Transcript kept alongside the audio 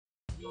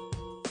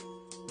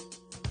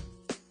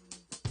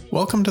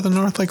Welcome to the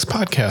North Lakes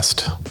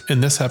Podcast. In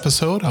this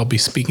episode, I'll be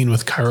speaking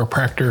with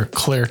chiropractor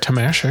Claire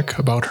Tomashek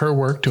about her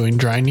work doing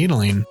dry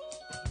needling.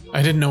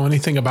 I didn't know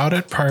anything about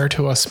it prior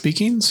to us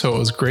speaking, so it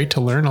was great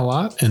to learn a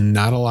lot in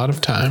not a lot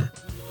of time.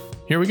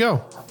 Here we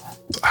go.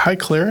 Hi,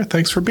 Claire.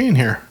 Thanks for being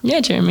here.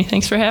 Yeah, Jeremy.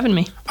 Thanks for having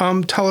me.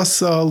 Tell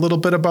us a little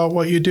bit about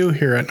what you do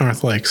here at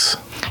North Lakes.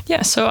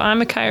 Yeah, so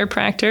I'm a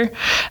chiropractor.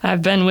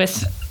 I've been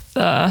with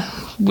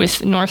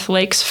North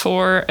Lakes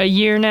for a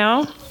year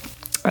now.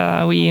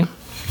 We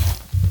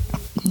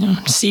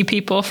see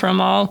people from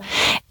all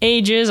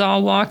ages,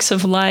 all walks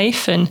of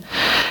life, and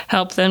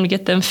help them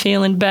get them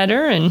feeling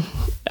better and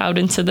out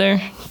into the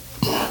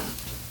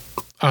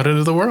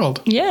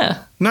world. Yeah.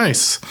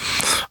 Nice.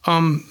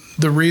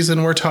 The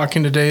reason we're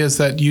talking today is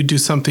that you do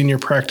something in your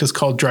practice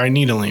called dry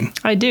needling.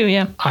 I do,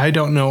 yeah. I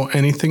don't know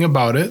anything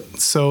about it.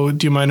 So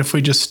do you mind if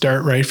we just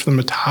start right from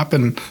the top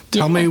and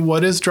tell me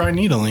what is dry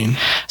needling?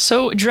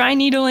 So dry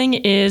needling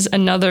is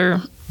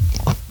another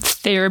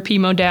therapy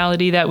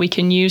modality that we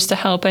can use to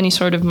help any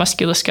sort of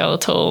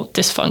musculoskeletal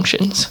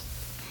dysfunctions.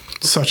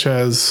 Such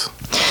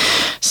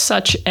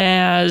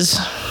as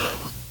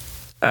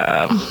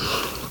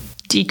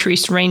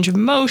decreased range of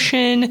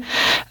motion.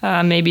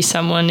 Maybe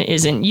someone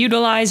isn't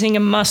utilizing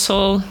a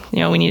muscle.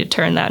 We need to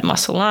turn that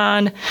muscle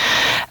on.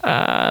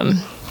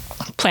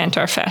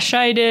 Plantar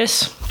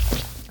fasciitis.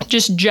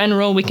 Just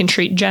general, we can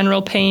treat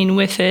general pain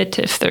with it.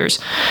 If there's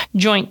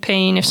joint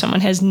pain, if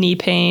someone has knee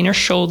pain or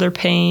shoulder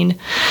pain,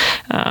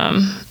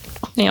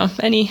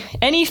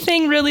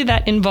 anything really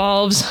that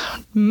involves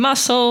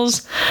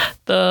muscles,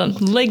 the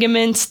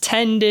ligaments,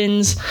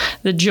 tendons,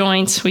 the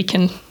joints, we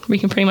can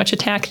pretty much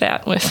attack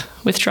that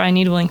with dry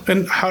needling.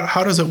 And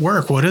how does it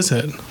work? What is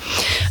it?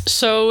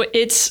 So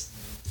it's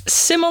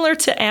similar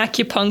to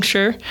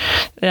acupuncture.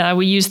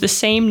 We use the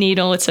same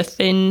needle. It's a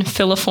thin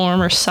filiform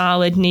or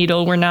solid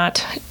needle. We're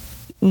not,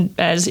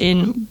 as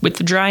in with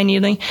the dry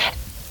needling,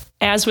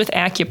 as with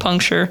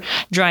acupuncture,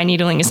 dry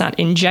needling is not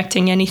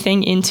injecting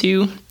anything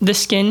into the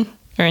skin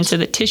or into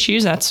the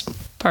tissues. That's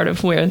part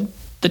of where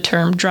the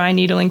term dry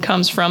needling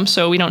comes from.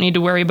 So we don't need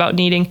to worry about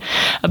needing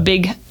a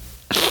big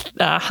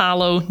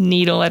hollow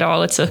needle at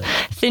all. It's a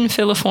thin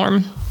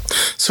filiform.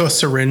 So a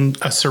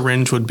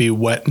syringe would be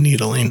wet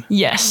needling?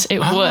 Yes, it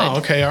would. Oh,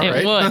 okay, all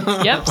right. It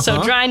would, yep.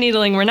 So dry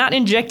needling, we're not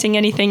injecting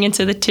anything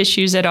into the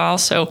tissues at all.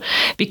 So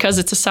because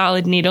it's a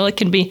solid needle, it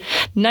can be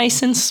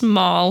nice and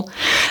small.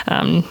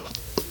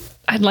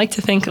 I'd like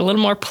to think a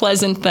little more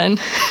pleasant than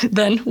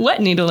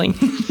wet needling.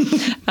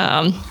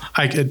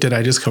 Did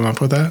I just come up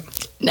with that?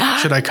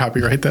 Should I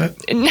copyright that?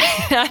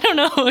 I don't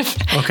know if.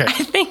 Okay.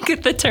 I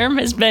think the term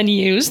has been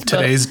used.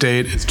 Today's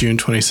date is June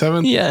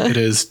 27th. Yeah. It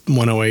is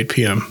 1:08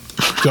 p.m.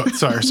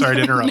 Sorry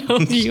to interrupt. No,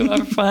 you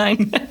are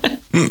fine.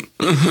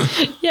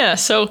 Yeah,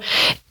 so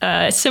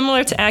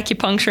similar to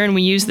acupuncture, and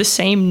we use the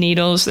same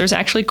needles. There's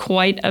actually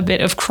quite a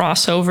bit of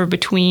crossover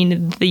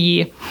between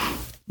the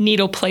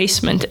needle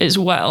placement as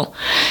well.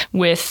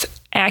 With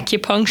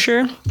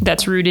acupuncture,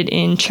 that's rooted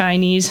in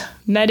Chinese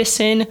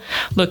medicine,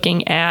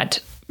 looking at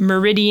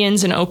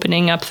meridians and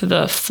opening up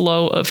the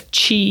flow of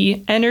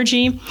qi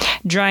energy.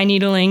 Dry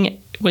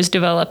needling was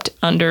developed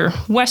under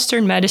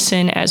Western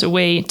medicine as a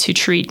way to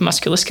treat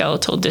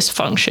musculoskeletal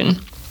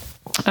dysfunction.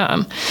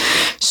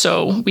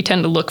 So we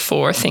tend to look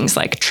for things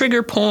like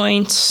trigger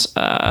points,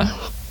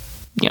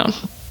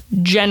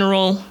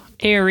 general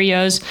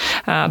areas,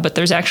 but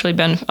there's actually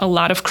been a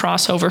lot of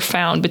crossover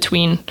found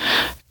between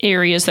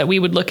areas that we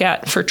would look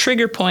at for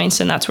trigger points,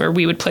 and that's where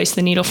we would place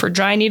the needle for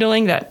dry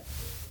needling. That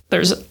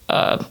there's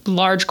a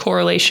large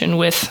correlation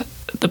with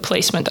the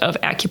placement of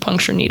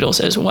acupuncture needles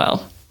as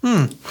well.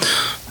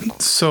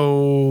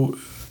 So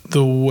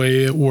the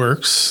way it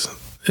works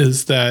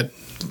is that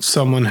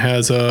someone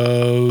has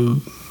a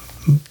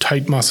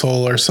tight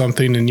muscle or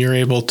something, and you're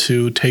able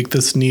to take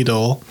this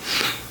needle,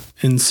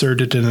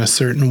 insert it in a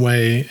certain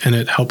way, and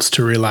it helps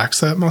to relax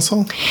that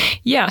muscle?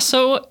 Yeah,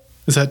 so...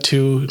 Is that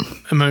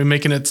am I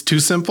making it too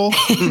simple?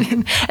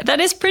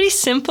 That is pretty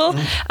simple,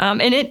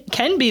 and it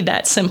can be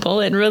that simple.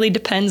 It really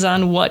depends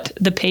on what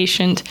the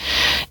patient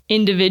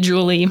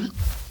individually,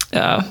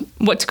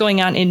 what's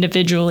going on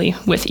individually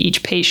with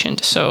each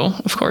patient. So,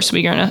 of course,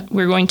 we are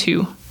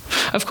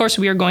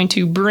going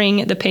to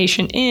bring the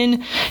patient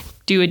in,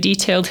 do a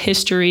detailed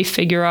history,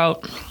 figure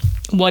out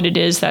what it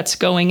is that's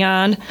going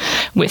on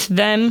with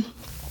them.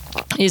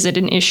 Is it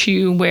an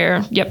issue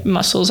where,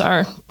 muscles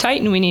are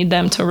tight and we need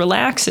them to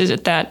relax? Is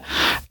it that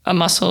a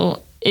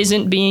muscle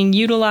isn't being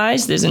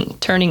utilized, isn't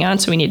turning on,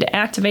 so we need to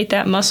activate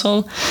that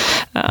muscle?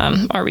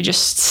 Are we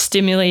just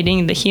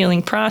stimulating the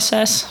healing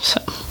process?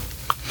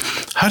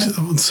 How do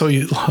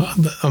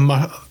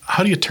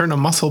you turn a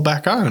muscle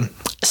back on?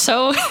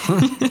 So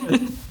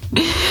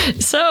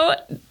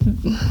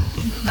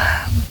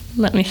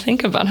let me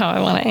think about how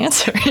I want to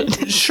answer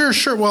it.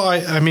 Sure. Well,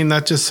 I mean,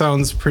 that just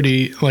sounds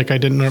pretty, like I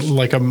didn't know,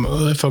 like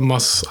if a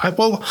muscle,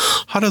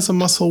 how does a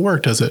muscle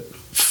work? Does it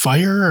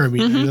fire? I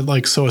mean,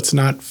 so it's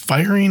not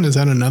firing? Is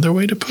that another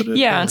way to put it?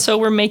 Yeah. So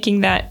we're making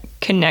that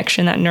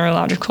connection, that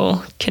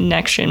neurological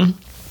connection.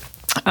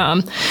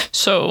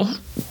 So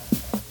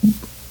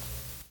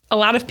a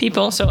lot of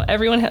people, so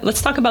everyone,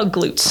 let's talk about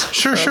glutes.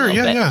 Sure.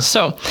 Yeah.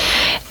 So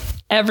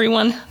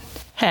everyone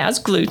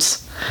has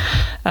glutes,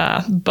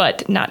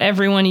 but not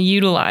everyone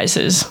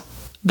utilizes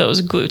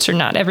those glutes, or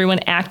not everyone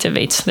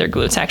activates their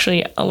glutes.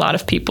 Actually, a lot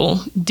of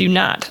people do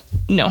not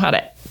know how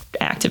to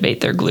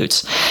activate their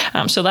glutes.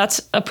 So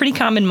that's a pretty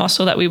common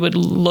muscle that we would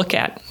look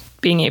at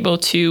being able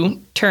to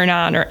turn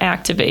on or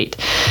activate.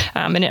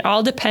 And it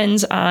all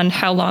depends on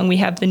how long we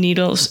have the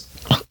needles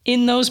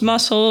in those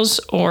muscles,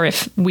 or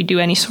if we do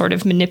any sort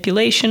of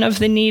manipulation of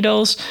the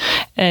needles.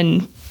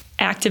 And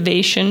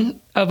activation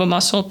of a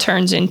muscle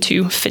turns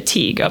into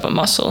fatigue of a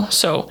muscle.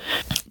 So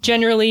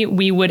generally,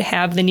 we would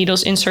have the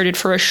needles inserted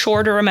for a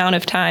shorter amount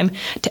of time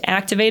to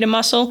activate a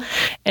muscle,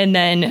 and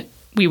then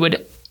we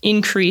would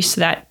increase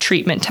that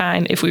treatment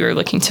time if we were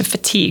looking to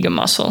fatigue a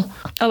muscle.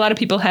 A lot of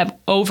people have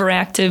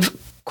overactive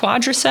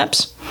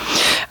quadriceps,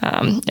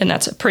 and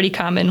that's a pretty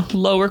common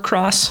lower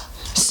cross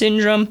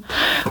syndrome.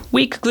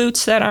 Weak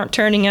glutes that aren't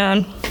turning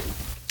on,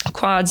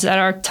 quads that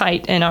are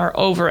tight and are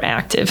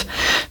overactive.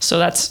 So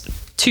that's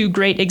two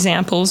great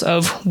examples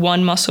of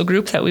one muscle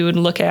group that we would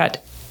look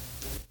at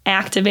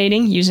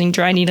activating, using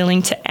dry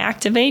needling to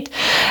activate,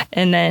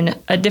 and then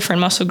a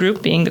different muscle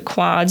group being the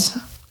quads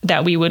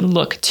that we would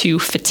look to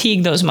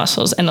fatigue those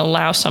muscles and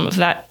allow some of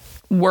that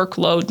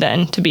workload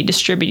then to be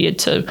distributed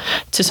to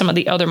some of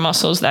the other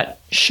muscles that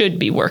should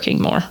be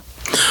working more.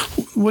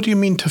 What do you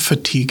mean to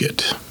fatigue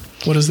it?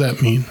 What does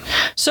that mean?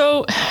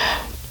 So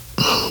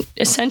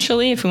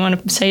essentially, if we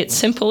want to say it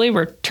simply,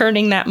 we're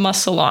turning that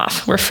muscle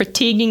off. We're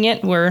fatiguing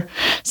it.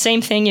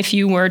 Same thing if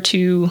you were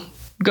to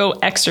go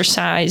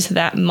exercise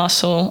that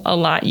muscle a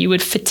lot, you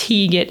would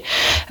fatigue it.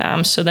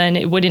 So then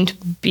it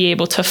wouldn't be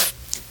able to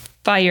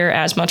fire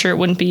as much, or it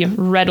wouldn't be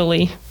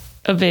readily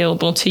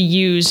available to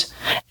use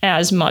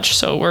as much.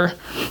 So we're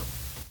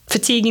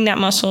fatiguing that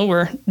muscle.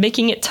 We're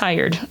making it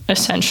tired,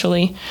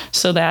 essentially,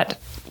 so that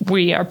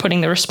we are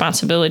putting the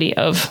responsibility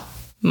of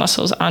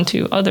muscles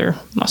onto other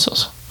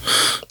muscles.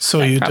 So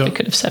that you probably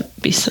could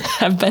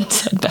have been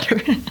said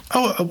better.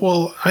 Oh,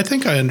 well, I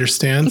think I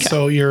understand. Okay.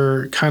 So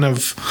you're kind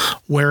of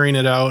wearing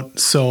it out,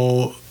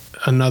 so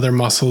another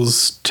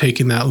muscle's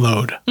taking that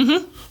load.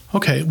 Mm-hmm.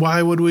 Okay.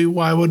 Why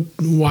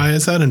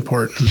is that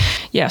important?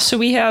 Yeah. So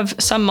we have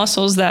some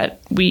muscles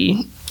that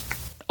we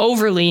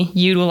overly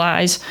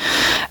utilize,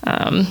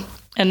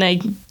 and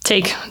they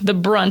take the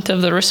brunt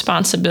of the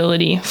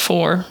responsibility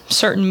for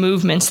certain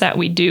movements that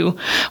we do.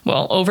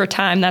 Well, over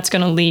time, that's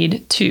going to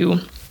lead to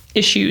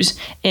issues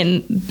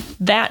in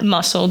that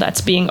muscle that's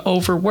being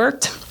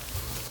overworked.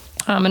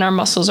 And our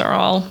muscles are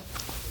all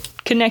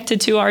connected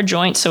to our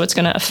joints, so it's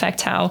going to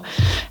affect how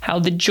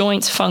the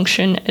joints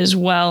function as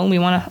well. We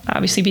want to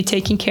obviously be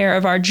taking care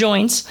of our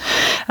joints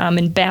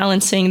and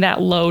balancing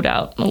that load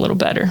out a little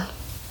better.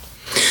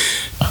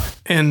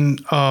 And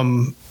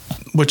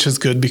which is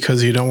good,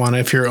 because you don't want to,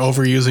 if you're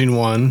overusing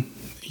one,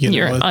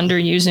 you're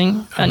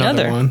underusing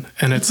another one.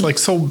 And it's like,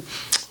 so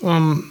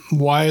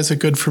why is it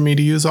good for me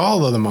to use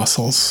all of the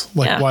muscles?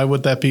 Why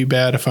would that be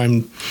bad if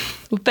I'm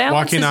walking on one foot?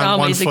 Balance is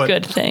always a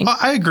good thing.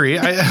 I agree.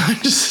 I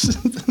just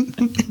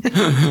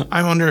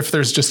I wonder if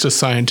there's just a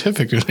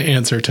scientific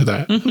answer to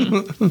that.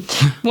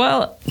 Mm-hmm.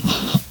 Well,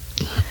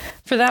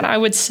 for that, I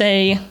would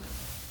say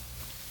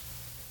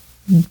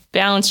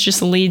balance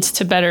just leads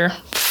to better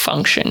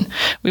function.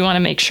 We want to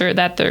make sure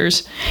that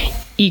there's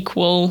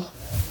equal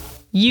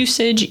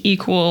usage,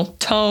 equal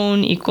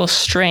tone, equal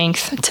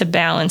strength to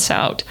balance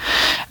out.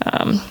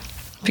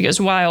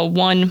 Because while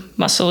one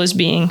muscle is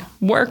being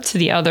worked,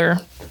 the other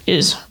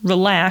is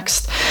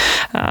relaxed,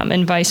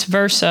 and vice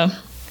versa.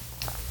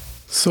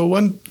 So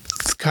one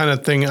kind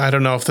of thing, I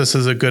don't know if this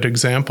is a good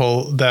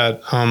example,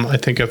 that I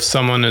think if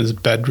someone is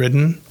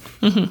bedridden,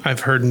 mm-hmm. I've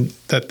heard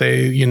that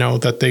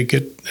they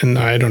get, and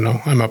I don't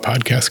know, I'm a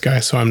podcast guy,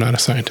 so I'm not a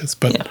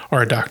scientist,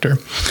 or a doctor,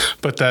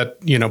 but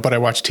but I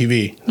watch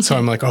TV. Mm-hmm. So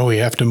I'm like, oh, we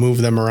have to move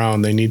them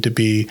around. They need to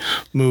be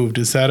moved.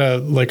 Is that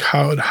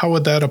how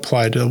would that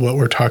apply to what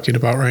we're talking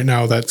about right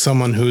now? That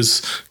someone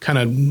who's kind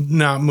of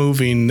not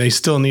moving, they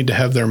still need to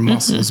have their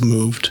muscles mm-hmm.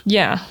 moved.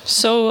 Yeah.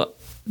 So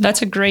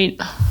that's a great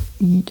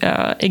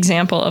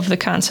example of the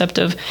concept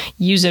of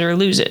use it or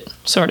lose it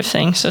sort of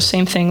thing. So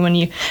same thing when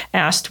you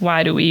asked,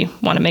 why do we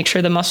want to make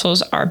sure the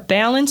muscles are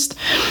balanced?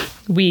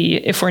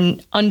 If we're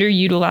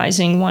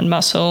underutilizing one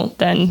muscle,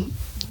 then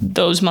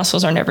those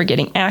muscles are never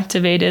getting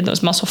activated.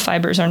 Those muscle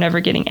fibers are never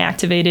getting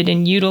activated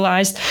and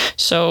utilized.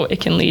 So it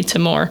can lead to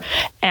more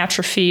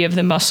atrophy of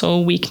the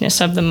muscle,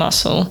 weakness of the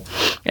muscle,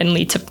 and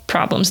lead to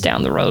problems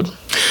down the road.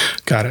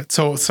 Got it.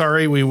 So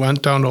sorry, we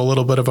went down to a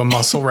little bit of a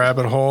muscle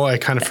rabbit hole. I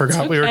kind of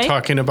forgot we were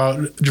talking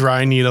about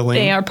dry needling.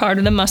 They are part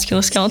of the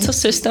musculoskeletal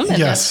system, and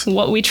that's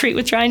what we treat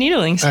with dry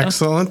needling. So.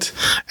 Excellent.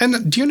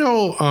 And do you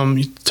know,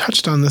 you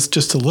touched on this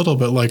just a little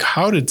bit, like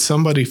how did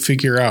somebody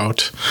figure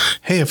out,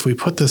 hey, if we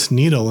put this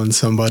needle in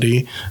somebody,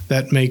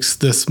 that makes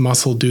this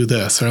muscle do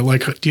this? Or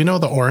do you know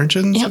the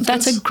origins of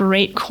that's this? A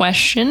great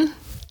question,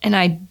 and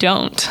I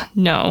don't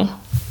know.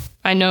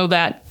 I know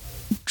that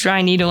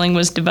dry needling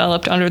was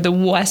developed under the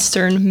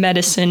Western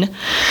medicine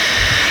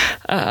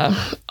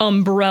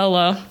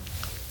umbrella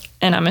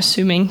And I'm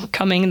assuming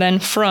coming then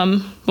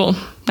from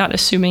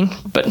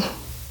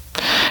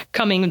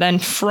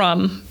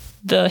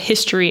the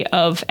history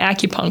of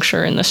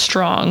acupuncture and the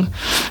strong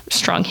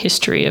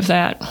history of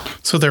that.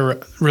 So they're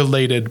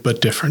related but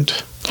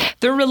different.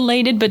 They're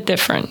related but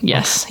different,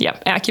 yes. Yeah,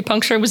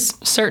 acupuncture was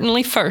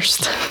certainly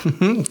first.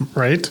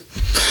 Right.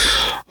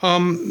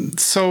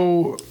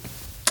 So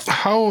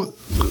how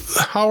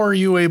are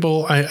you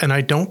able, and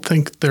I don't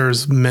think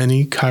there's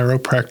many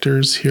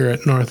chiropractors here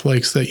at North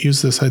Lakes that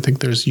use this. I think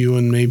there's you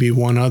and maybe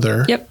one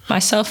other. Yep,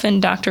 myself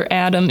and Dr.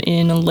 Adam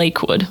in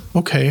Lakewood.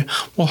 Okay.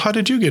 Well, how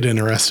did you get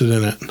interested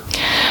in it?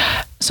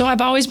 So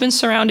I've always been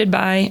surrounded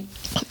by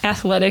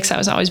athletics. I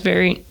was always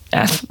very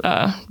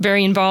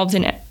involved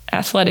in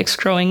athletics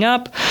growing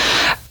up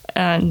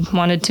and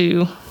wanted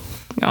to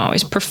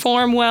always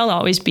perform well,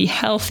 always be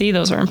healthy.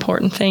 Those are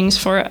important things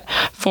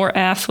for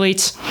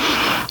athletes.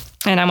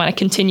 And I want to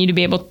continue to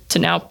be able to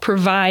now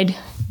provide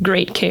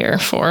great care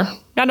for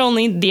not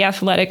only the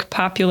athletic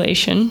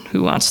population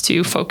who wants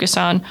to focus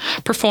on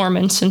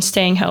performance and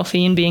staying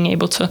healthy and being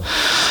able to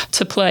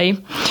play,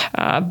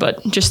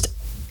 but just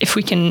if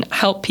we can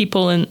help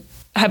people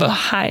have a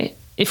higher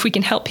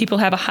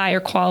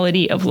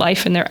quality of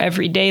life in their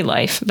everyday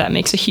life, that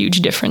makes a huge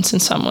difference in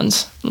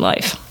someone's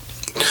life.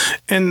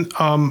 And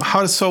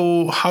how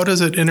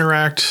does it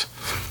interact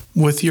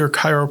with your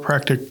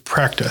chiropractic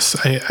practice?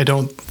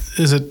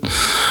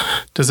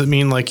 Does it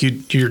mean like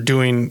you're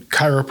doing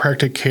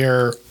chiropractic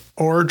care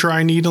or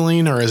dry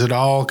needling, or is it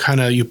all kind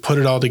of you put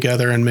it all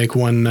together and make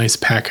one nice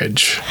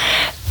package?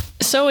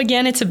 So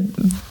again, it's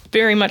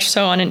very much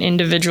so on an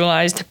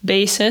individualized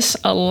basis.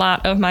 A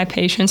lot of my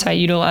patients, I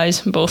utilize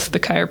both the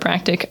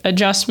chiropractic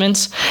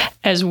adjustments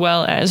as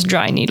well as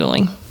dry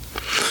needling.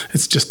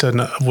 It's just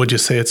would you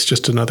say it's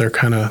just another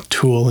kind of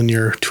tool in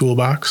your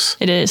toolbox?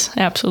 It is,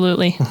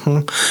 absolutely.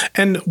 Mm-hmm.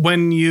 And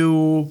when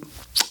you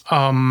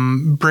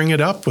bring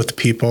it up with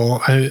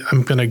people,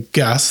 I'm going to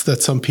guess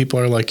that some people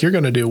are like, "You're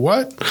going to do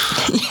what?"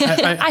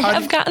 I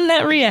have gotten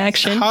that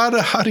reaction.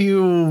 How do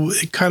you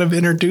kind of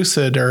introduce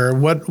it, or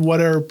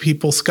what are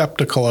people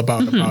skeptical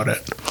about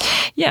it?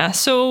 Yeah,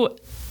 so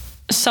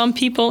some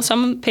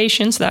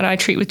patients that I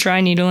treat with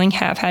dry needling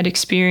have had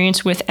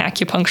experience with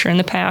acupuncture in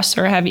the past,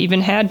 or have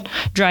even had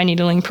dry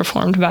needling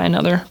performed by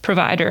another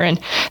provider, and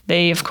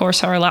they, of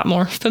course, are a lot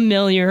more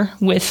familiar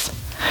with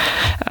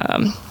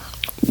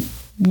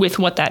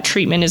what that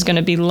treatment is going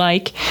to be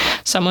like.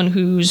 Someone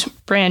who's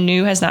brand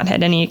new has not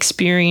had any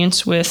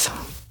experience with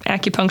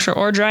acupuncture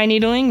or dry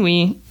needling,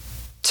 we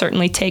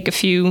certainly take a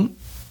few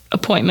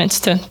appointments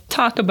to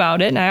talk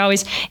about it. And I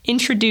always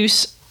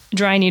introduce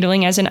dry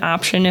needling as an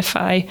option as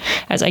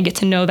I get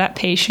to know that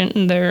patient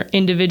and their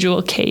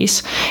individual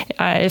case.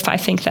 If I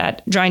think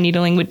that dry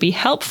needling would be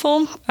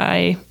helpful,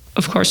 I,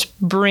 of course,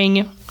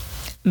 bring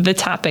the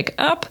topic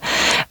up,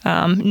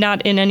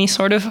 not in any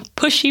sort of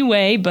pushy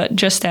way, but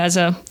just as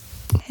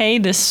hey,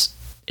 this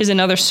is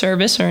another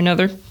service or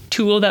another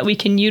tool that we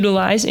can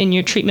utilize in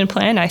your treatment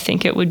plan. I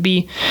think it would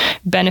be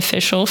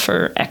beneficial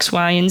for X,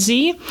 Y, and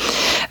Z.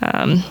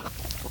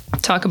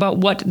 Talk about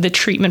what the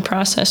treatment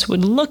process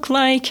would look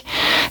like.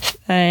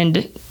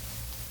 And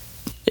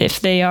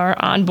if they are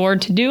on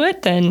board to do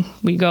it, then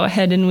we go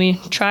ahead and we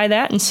try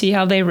that and see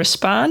how they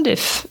respond.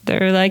 If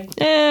they're like,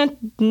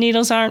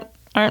 needles aren't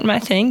my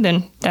thing,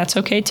 then that's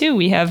okay too.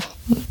 We have,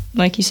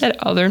 like you said,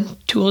 other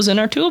tools in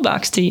our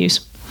toolbox to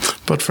use.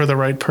 But for the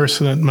right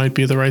person, it might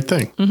be the right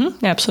thing.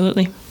 Mm-hmm,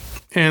 absolutely.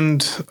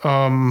 And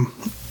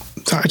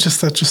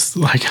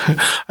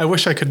I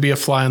wish I could be a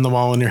fly on the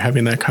wall when you're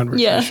having that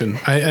conversation.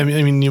 Yeah. I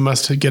mean, you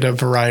must get a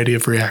variety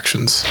of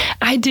reactions.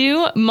 I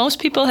do. Most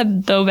people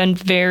have, though, been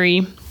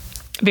very,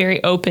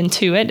 very open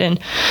to it. And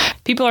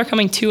people are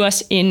coming to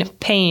us in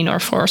pain or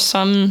for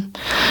some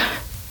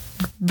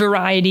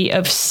variety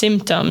of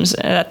symptoms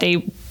that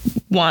they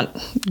want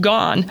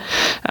gone.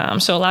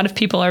 So a lot of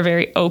people are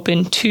very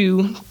open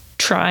to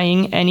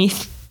trying any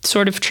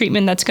sort of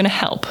treatment that's going to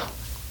help.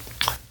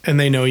 And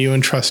they know you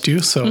and trust you,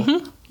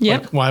 so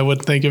Yep. Like, why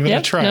would they give it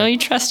a try? No, you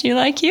trust you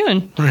like you,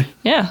 and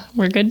yeah,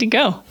 we're good to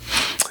go.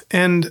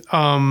 And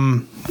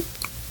how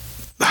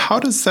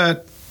does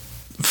that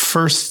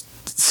first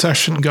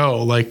session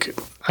go? Like,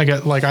 I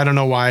don't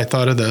know why I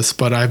thought of this,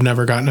 but I've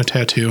never gotten a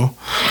tattoo.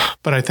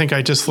 But I think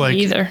I just like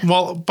either.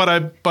 Well,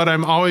 but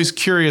I'm always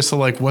curious of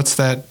like, what's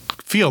that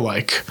feel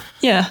like?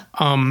 Yeah.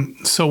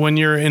 So when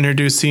you're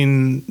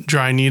introducing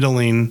dry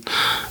needling,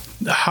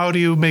 how do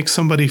you make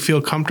somebody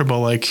feel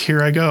comfortable? Like,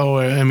 here I go.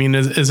 I mean,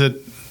 is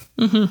it?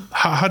 Mm-hmm.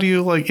 How do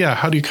you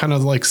how do you kind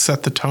of like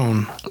set the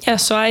tone? Yeah.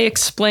 So I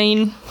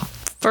explain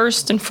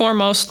first and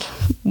foremost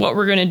what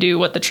we're going to do,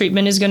 what the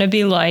treatment is going to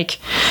be like.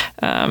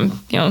 You're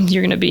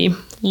going to be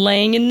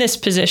laying in this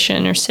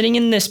position or sitting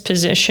in this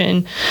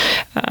position.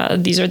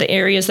 These are the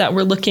areas that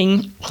we're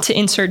looking to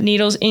insert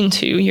needles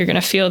into. You're going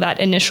to feel that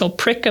initial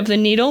prick of the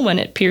needle when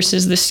it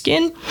pierces the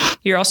skin.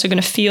 You're also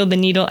going to feel the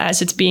needle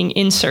as it's being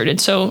inserted.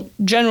 So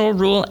general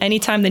rule,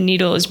 anytime the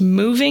needle is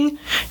moving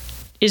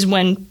is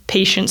when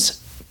patients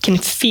can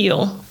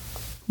feel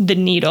the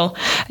needle.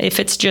 If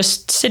it's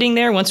just sitting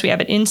there, once we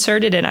have it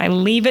inserted and I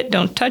leave it,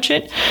 don't touch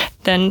it,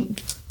 then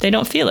they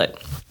don't feel it.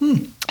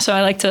 So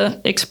I like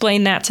to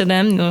explain that to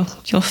them.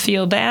 You'll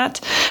feel that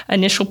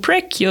initial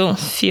prick. You'll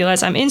feel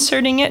as I'm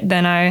inserting it,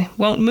 then I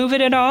won't move it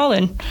at all,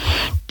 and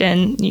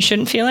then you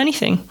shouldn't feel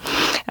anything.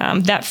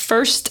 That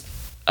first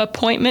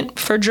appointment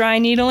for dry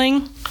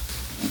needling,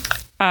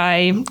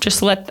 I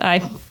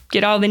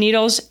get all the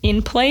needles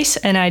in place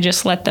and I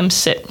just let them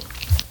sit.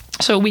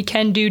 So we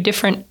can do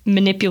different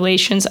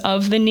manipulations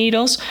of the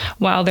needles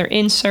while they're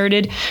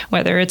inserted,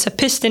 whether it's a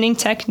pistoning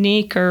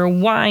technique or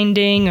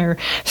winding or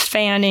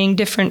fanning,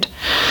 different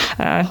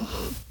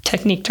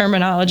technique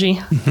terminology.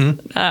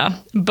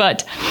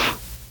 But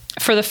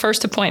for the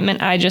first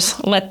appointment, I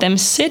just let them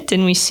sit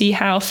and we see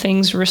how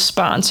things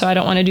respond. So I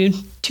don't want to do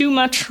too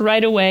much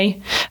right away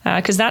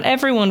because not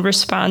everyone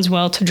responds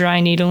well to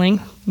dry needling.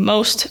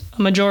 A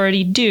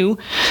majority do,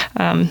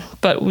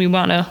 but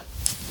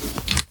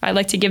I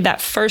like to give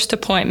that first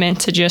appointment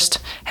to just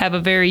have a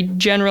very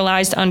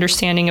generalized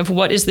understanding of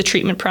what is the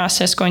treatment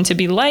process going to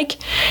be like,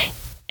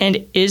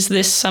 and is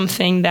this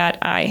something that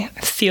I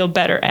feel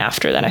better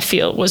after, that I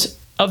feel was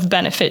of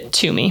benefit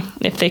to me.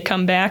 If they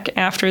come back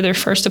after their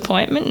first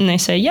appointment and they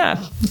say,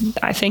 yeah,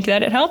 I think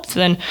that it helped,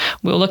 then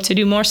we'll look to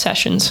do more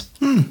sessions.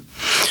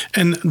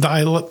 And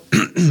I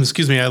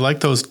like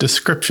those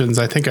descriptions.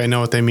 I think I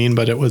know what they mean,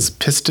 but it was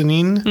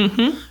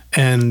pistoning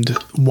and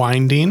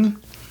winding.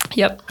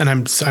 Yep. And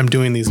I'm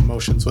doing these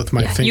motions with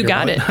my finger. You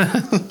got it.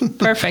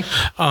 Perfect.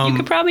 You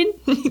could probably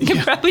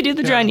do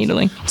the dry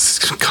needling.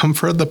 Come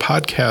for the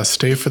podcast,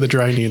 stay for the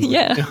dry needling.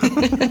 Yeah.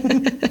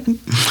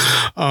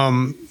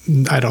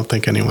 I don't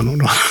think anyone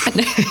would want.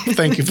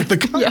 Thank you for the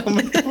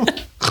compliment.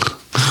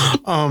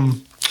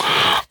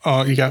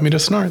 You got me to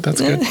snort.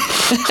 That's good.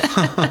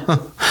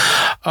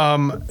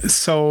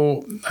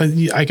 So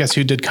I guess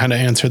you did kind of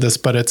answer this,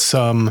 but it's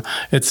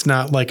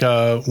not like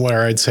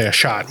where I'd say a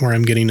shot where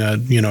I'm getting a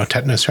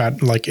tetanus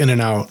shot, like in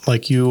and out.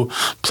 Like you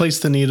place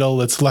the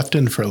needle, it's left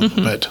in for a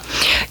little bit.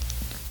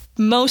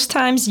 Most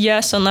times,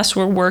 yes, unless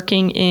we're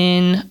working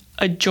in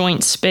a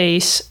joint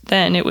space,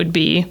 then it would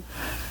be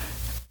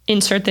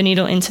insert the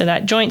needle into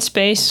that joint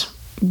space,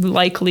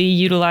 likely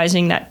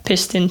utilizing that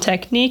piston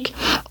technique,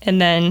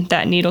 and then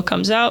that needle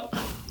comes out.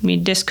 We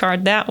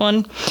discard that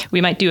one.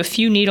 We might do a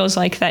few needles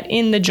like that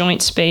in the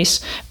joint space,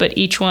 but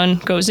each one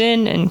goes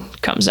in and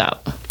comes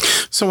out.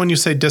 So when you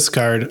say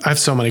discard, I have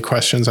so many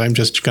questions. I'm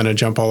just going to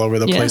jump all over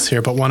the place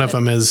here. But one of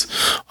them is,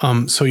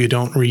 so you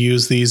don't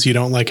reuse these? You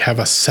don't have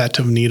a set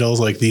of needles?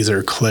 Like these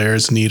are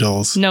Claire's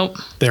needles? Nope.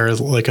 They're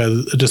like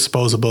a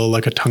disposable,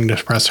 like a tongue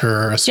depressor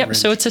or a syringe? Yep.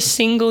 So it's a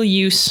single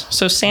use,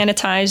 so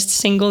sanitized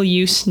single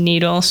use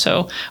needle.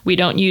 So we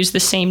don't use the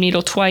same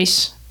needle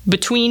twice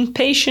between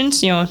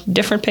patients,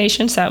 different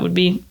patients. That would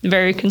be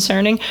very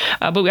concerning.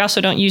 But we also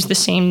don't use the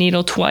same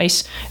needle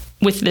twice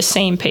with the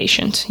same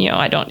patient.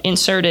 I don't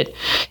insert it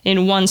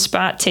in one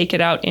spot, take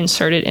it out,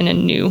 insert it in a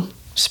new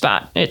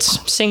spot.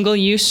 It's single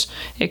use.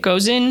 It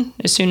goes in.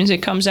 As soon as it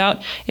comes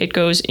out, it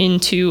goes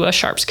into a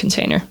sharps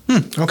container.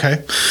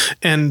 Okay.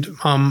 And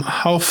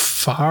how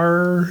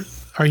far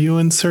are you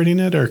inserting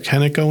it, or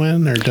can it go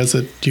in, or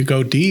do you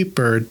go deep,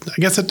 or I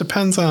guess it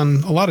depends on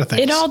a lot of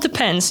things. It all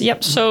depends.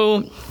 Yep.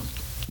 So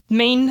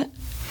main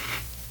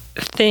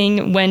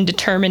thing when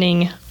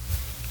determining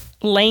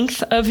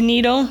length of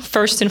needle,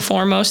 first and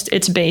foremost,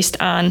 it's based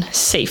on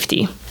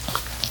safety.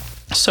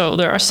 So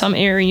there are some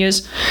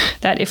areas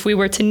that if we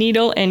were to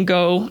needle and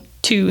go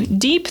too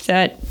deep,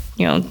 that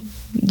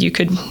you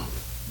could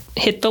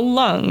hit the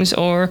lungs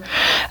or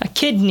a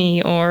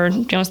kidney, or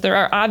there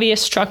are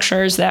obvious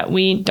structures that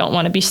we don't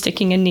want to be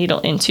sticking a needle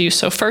into.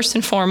 So first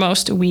and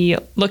foremost, we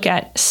look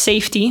at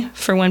safety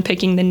for when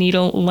picking the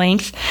needle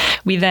length.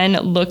 We then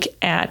look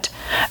at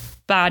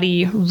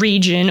body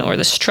region or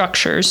the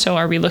structures. So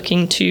are we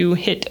looking to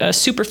hit a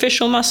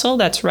superficial muscle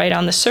that's right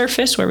on the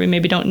surface where we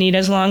maybe don't need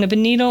as long of a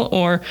needle,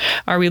 or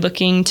are we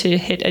looking to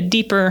hit a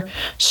deeper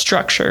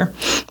structure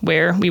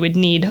where we would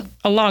need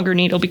a longer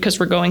needle because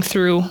we're going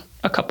through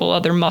a couple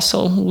other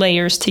muscle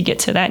layers to get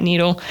to that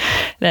needle?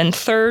 Then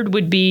third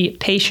would be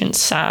patient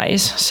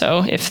size.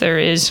 So if there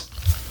is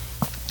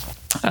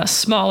a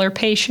smaller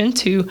patient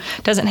who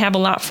doesn't have a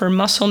lot for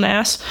muscle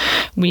mass,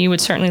 we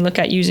would certainly look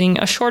at using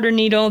a shorter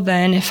needle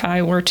than if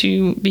I were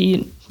to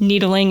be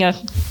needling a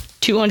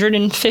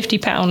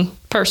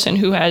 250-pound person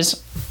who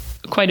has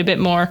quite a bit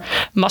more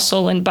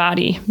muscle and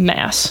body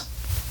mass.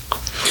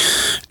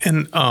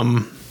 And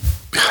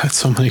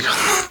so many.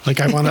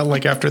 I want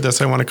to after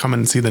this, I want to come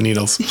and see the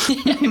needles.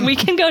 We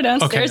can go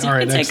downstairs. Okay, all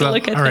right, you can take a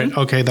look at them. All right,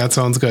 okay, that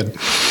sounds good.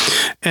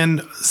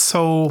 And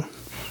so,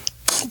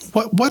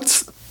 what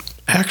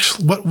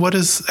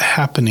is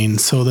happening?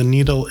 So the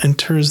needle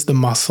enters the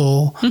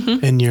muscle,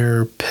 and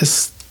you're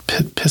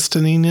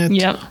pistoning it,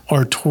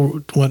 or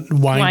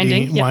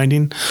winding.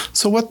 Yep.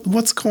 So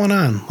what's going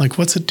on?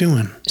 What's it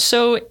doing?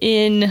 So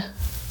in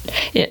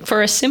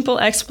For a simple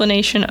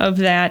explanation of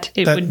that,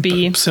 it would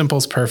be...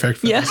 Simple's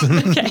perfect. Yeah,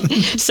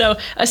 okay. So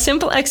a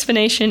simple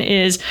explanation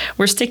is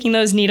we're sticking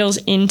those needles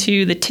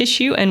into the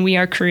tissue and we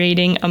are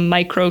creating a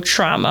micro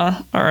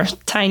trauma or a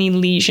tiny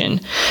lesion.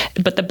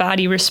 But the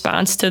body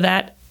responds to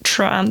that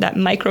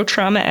micro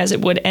trauma as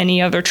it would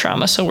any other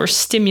trauma. So we're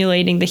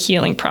stimulating the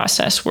healing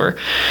process. We're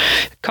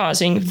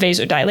causing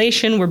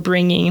vasodilation. We're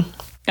bringing,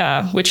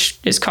 which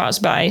is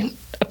caused by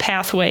a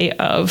pathway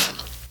of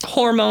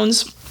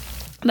hormones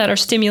that are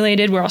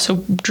stimulated. We're also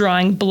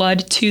drawing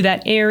blood to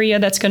that area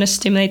that's going to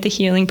stimulate the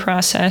healing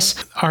process.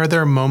 Are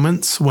there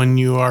moments when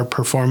you are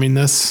performing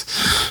this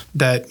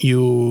that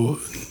you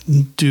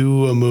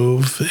do a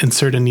move,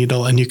 insert a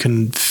needle, and you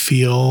can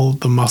feel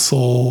the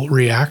muscle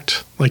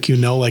react? Like,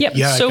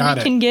 yeah, so I got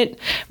it.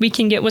 We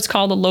can get what's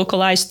called a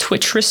localized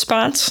twitch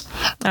response.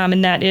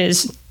 And that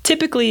is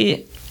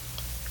typically...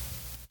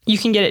 You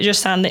can get it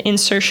just on the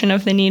insertion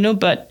of the needle,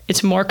 but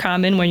it's more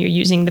common when you're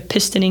using the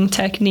pistoning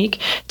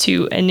technique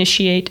to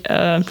initiate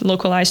a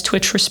localized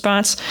twitch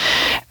response.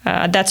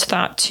 That's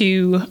thought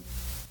to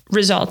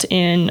result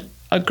in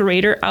a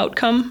greater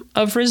outcome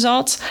of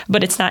results,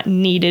 but it's not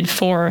needed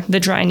for the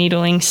dry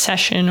needling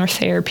session or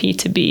therapy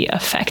to be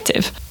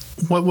effective.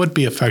 What would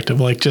be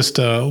effective?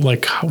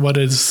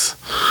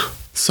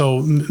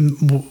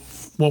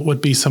 What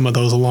would be some of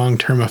those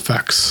long-term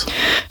effects?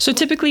 So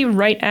typically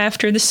right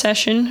after the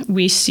session,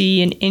 we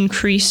see an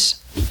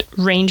increased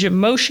range of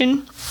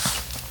motion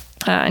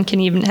and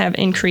can even have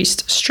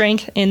increased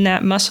strength in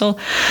that muscle.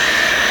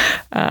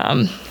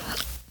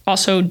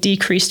 Also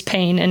decreased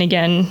pain. And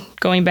again,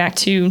 going back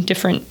to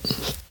different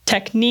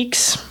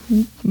techniques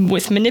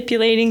with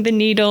manipulating the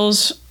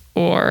needles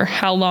or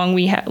how long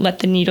we let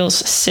the needles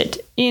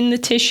sit in the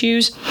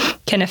tissues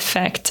can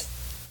affect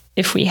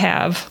if we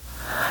have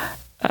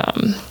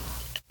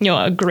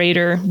a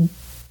greater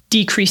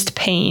decreased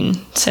pain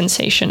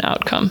sensation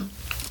outcome.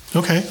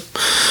 Okay.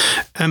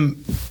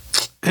 And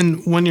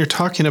when you're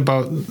talking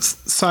about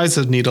size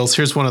of needles,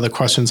 here's one of the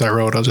questions I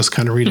wrote. I'll just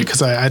kind of read it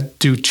because I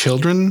do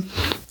children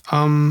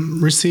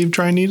receive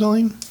dry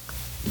needling?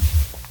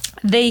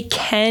 They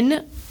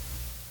can.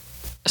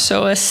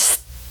 So a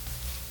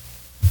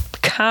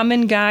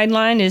common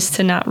guideline is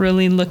to not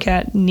really look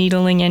at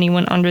needling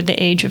anyone under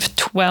the age of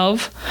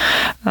 12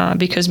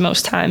 because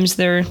most times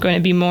they're going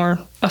to be more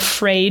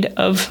afraid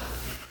of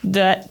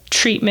that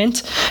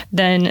treatment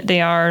than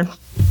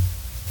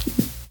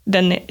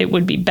it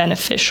would be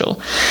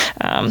beneficial.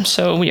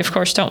 So we, of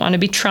course, don't want to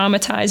be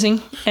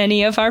traumatizing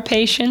any of our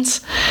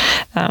patients.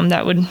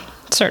 That would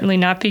certainly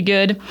not be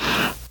good.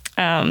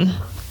 But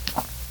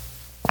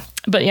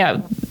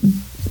yeah,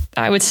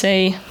 I would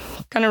say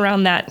kind of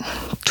around that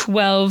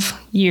 12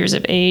 years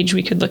of age,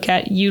 we could look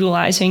at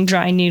utilizing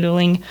dry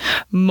needling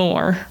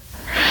more.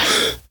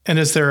 And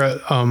is there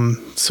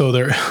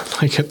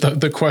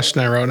the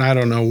question I wrote, and I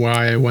don't know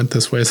why I went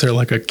this way, is there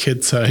like a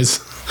kid size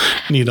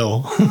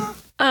needle?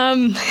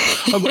 And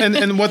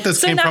what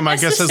this came from, I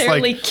guess, is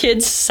like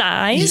kid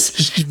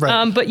size,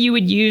 right. But you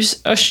would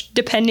use,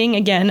 depending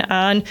again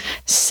on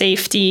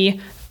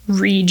safety,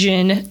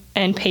 region,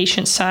 and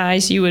patient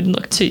size, you would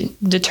look to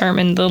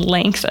determine the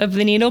length of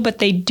the needle. But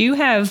they do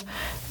have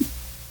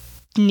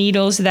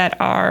needles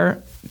that are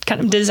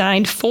kind of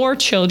designed for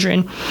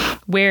children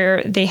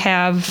where they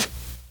have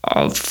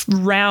a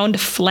round,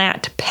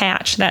 flat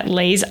patch that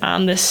lays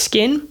on the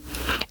skin,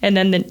 and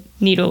then the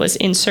needle is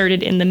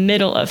inserted in the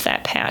middle of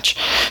that patch.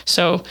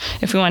 So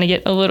if we want to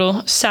get a little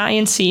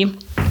sciencey,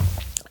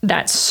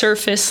 that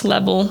surface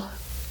level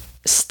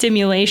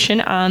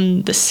stimulation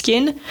on the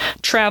skin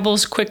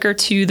travels quicker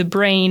to the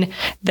brain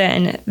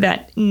than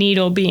that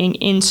needle being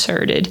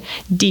inserted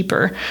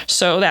deeper.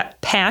 So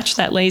that patch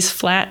that lays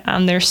flat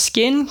on their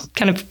skin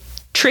kind of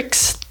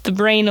tricks the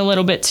brain a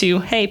little bit to,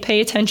 hey, pay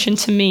attention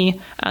to me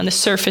on the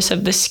surface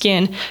of the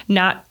skin,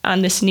 not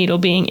on this needle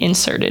being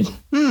inserted.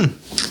 Oh,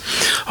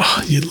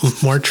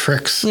 more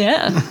tricks.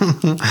 Yeah.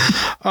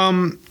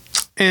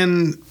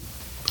 And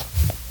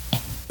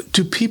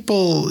do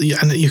people,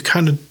 and you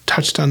kind of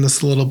touched on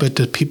this a little bit,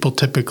 do people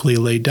typically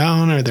lay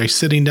down? Are they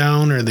sitting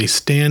down? Are they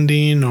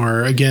standing?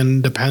 Or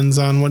again, depends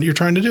on what you're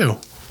trying to do.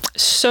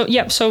 So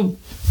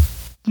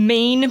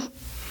main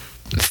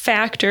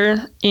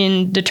factor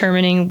in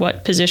determining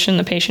what position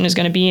the patient is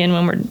going to be in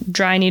when we're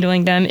dry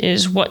needling them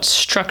is what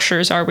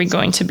structures are we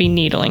going to be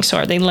needling. So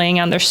are they laying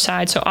on their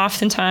side? So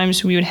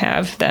oftentimes we would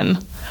have them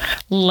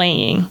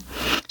laying.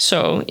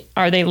 So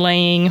are they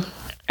laying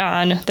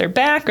on their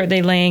back? Are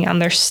they laying on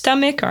their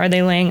stomach? Are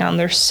they laying on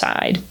their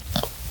side?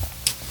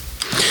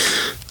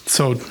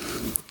 So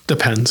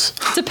depends.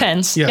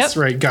 Depends. Yes,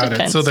 yep. Right. Got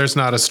Depends. it. So there's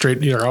not a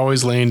straight, you're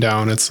always laying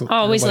down. It's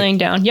always laying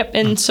down. Yep.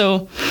 And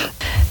so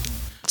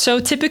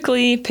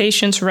typically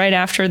patients right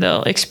after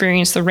they'll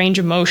experience the range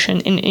of motion,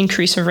 an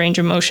increase of range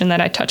of motion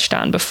that I touched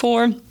on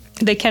before,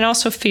 they can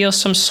also feel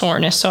some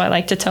soreness. So I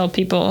like to tell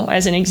people,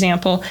 as an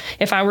example,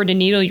 if I were to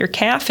needle your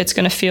calf, it's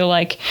going to feel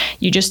like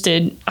you just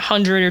did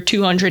 100 or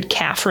 200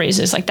 calf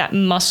raises, like that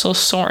muscle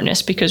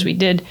soreness, because we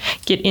did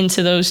get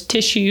into those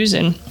tissues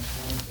and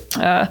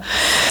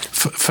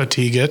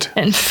fatigue it.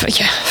 And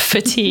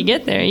fatigue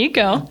it. There you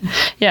go.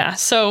 Yeah.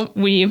 So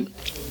you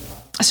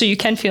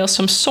can feel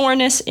some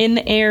soreness in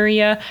the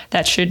area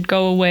that should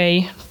go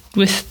away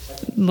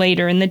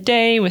later in the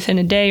day, within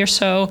a day or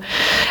so.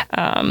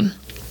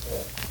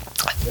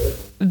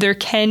 There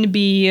can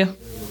be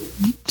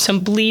some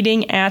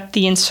bleeding at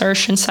the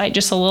insertion site,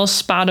 just a little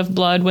spot of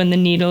blood when the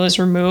needle is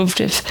removed.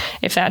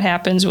 If that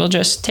happens, we'll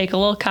just take a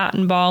little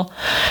cotton ball,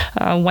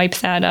 wipe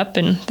that up,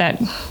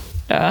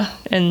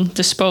 and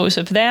dispose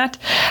of that.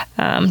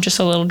 Just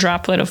a little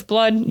droplet of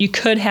blood. You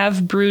could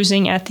have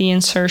bruising at the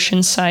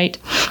insertion site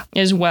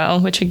as well,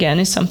 which again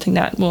is something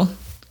that will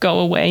go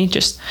away.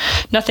 Just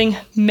nothing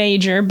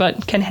major,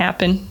 but can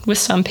happen with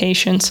some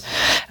patients.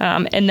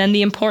 And then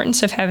the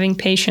importance of having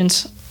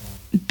patients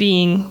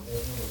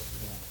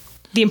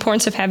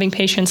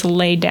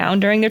lay down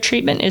during their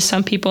treatment is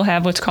some people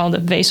have what's called a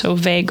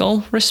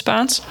vasovagal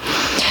response.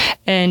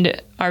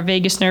 And our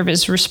vagus nerve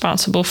is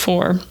responsible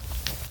for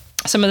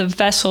some of the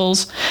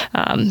vessels,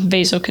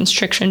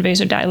 vasoconstriction,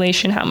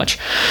 vasodilation, how much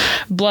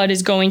blood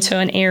is going to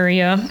an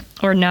area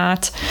or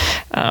not.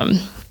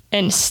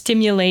 And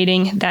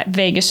stimulating that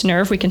vagus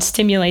nerve, we can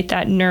stimulate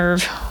that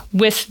nerve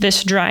with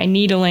this dry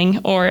needling,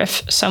 or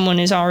if someone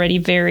is already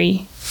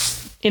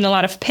in a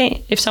lot of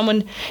pain, if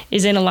someone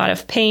is in a lot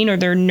of pain or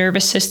their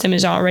nervous system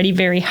is already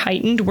very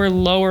heightened, we're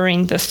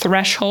lowering the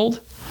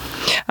threshold.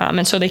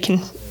 And so they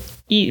can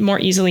more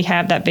easily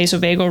have that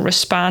vasovagal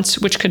response,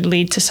 which could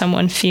lead to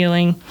someone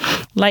feeling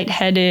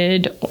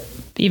lightheaded,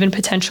 even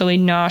potentially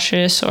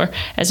nauseous, or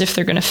as if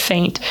they're going to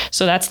faint.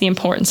 So that's the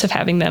importance of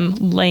having them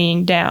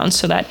laying down,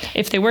 so that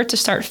if they were to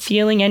start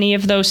feeling any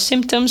of those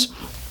symptoms,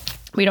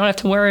 we don't have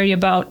to worry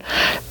about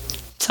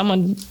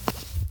someone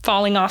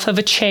falling off of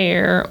a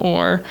chair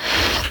or...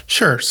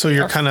 Sure. So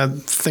you're kind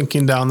of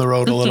thinking down the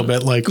road a little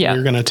bit, like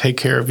we're going to take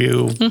care of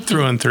you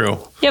through and through.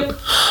 Yep.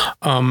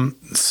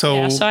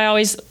 So I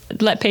always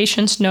let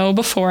patients know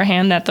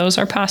beforehand that those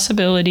are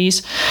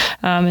possibilities.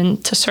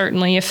 And to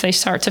certainly, if they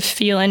start to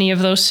feel any of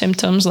those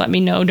symptoms, let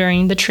me know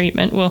during the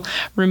treatment. We'll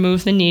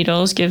remove the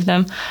needles, give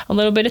them a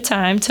little bit of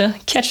time to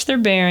catch their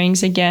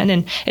bearings again.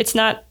 And it's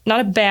not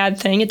a bad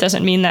thing. It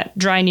doesn't mean that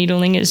dry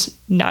needling is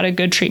not a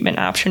good treatment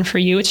option for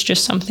you. It's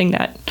just something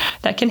that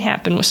can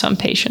happen with some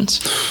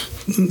patients.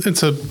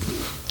 It's a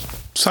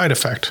side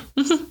effect.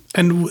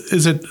 And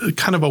is it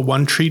kind of a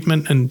one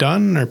treatment and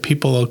done, or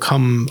people will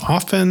come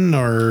often,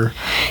 or?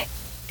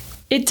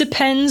 It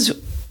depends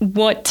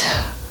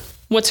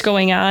what's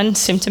going on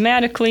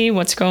symptomatically,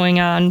 what's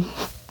going on,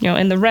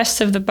 in the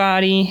rest of the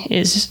body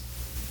is,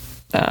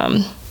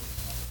 so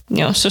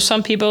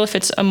some people, if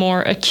it's a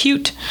more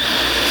acute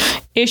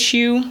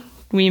issue,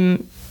 we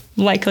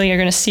likely are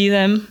going to see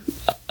them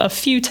a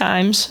few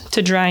times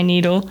to dry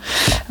needle.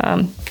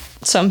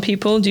 Some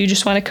people do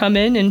just want to come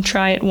in and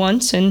try it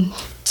once and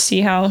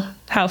see how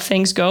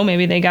things go.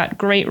 Maybe they got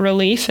great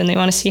relief and they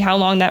want to see how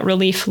long that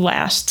relief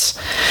lasts.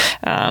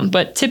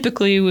 But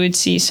typically we would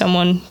see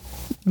someone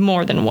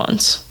more than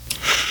once.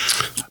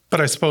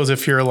 But I suppose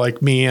if you're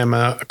like me, I'm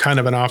a kind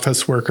of an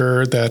office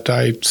worker that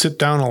I sit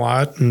down a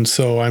lot. And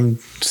so I'm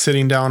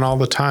sitting down all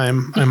the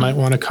time. I might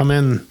want to come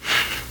in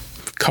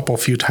a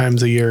few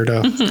times a year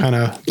to kind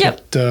of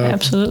get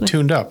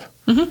tuned up.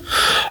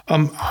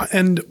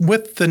 And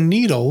with the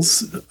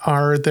needles,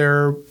 are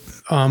there,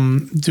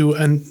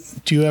 do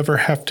you ever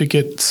have to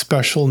get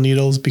special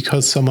needles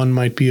because someone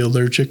might be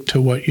allergic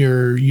to what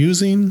you're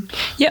using?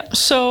 Yep.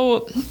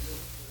 So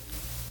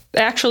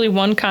actually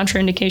one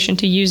contraindication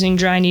to using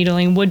dry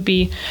needling would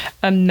be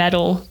a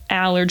metal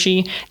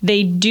allergy.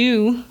 They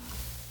do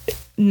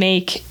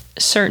make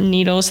certain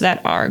needles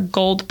that are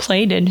gold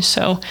plated.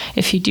 So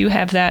if you do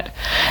have that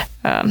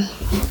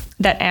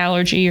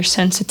allergy or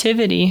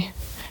sensitivity,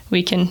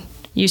 we can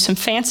use some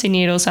fancy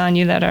needles on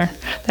you that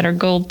are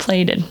gold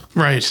plated.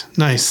 Right.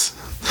 Nice.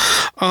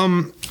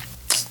 And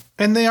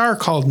they are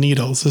called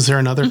needles. Is there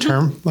another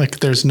term? Like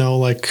there's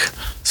no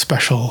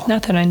special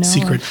not that I know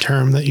secret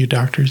term that you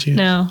doctors use?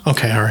 No.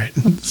 Okay. All right.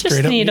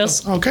 Just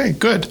needles. Okay,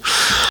 good.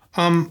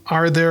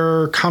 Are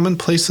there common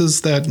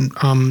places that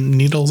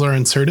needles are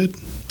inserted?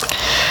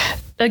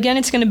 Again,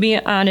 it's going to be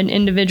on an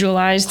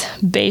individualized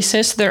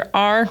basis. There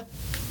are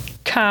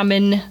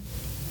common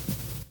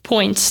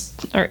points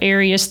or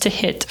areas to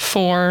hit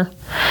for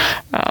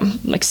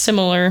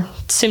similar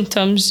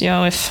symptoms.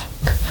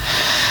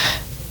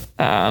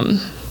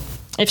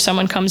 If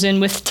someone comes in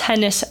with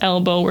tennis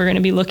elbow, we're going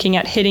to be looking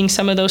at hitting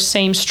some of those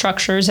same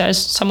structures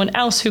as someone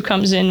else who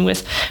comes in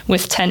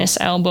with tennis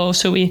elbow.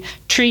 So we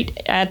treat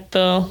at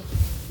the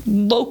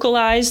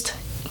localized,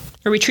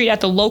 or we treat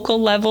at the local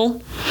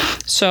level.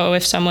 So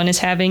if someone is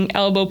having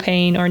elbow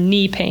pain or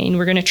knee pain,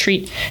 we're going to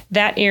treat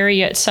that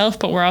area itself,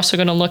 but we're also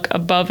going to look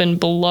above and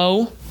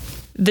below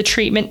the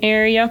treatment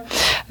area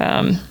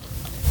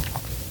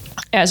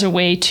as a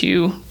way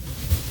to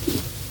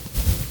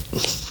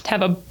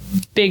have a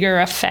bigger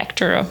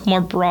effect or a more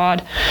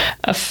broad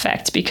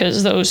effect,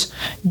 because those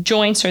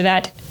joints or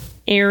that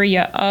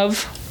area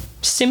of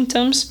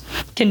symptoms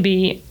can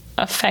be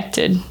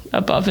affected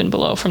above and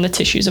below from the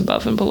tissues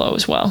above and below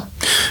as well.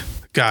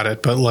 Got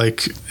it. But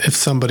like if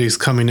somebody's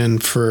coming in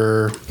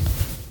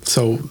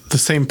so the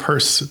same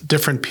person,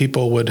 different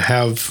people would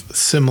have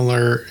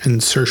similar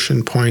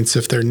insertion points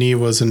if their knee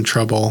was in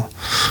trouble,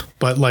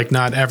 but like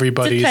not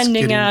everybody's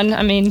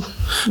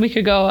we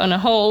could go on a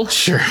whole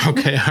Sure.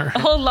 Okay. All right. a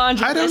whole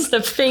laundry list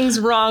of things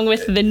wrong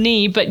with the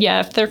knee. But yeah,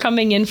 if they're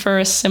coming in for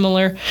a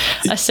similar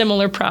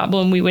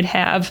problem, we would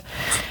have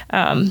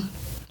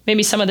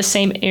maybe some of the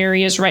same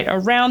areas right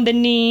around the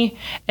knee,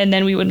 and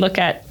then we would look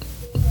at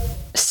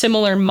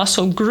similar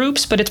muscle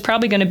groups, but it's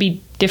probably going to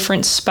be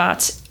different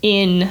spots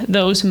in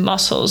those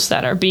muscles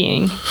that are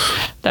being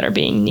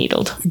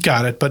needled.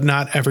 Got it. But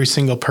not every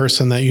single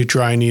person that you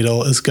dry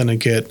needle is going to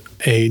get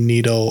a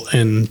needle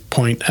in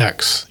point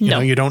X.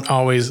 You don't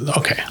always.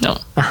 Okay. No.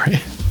 All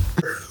right.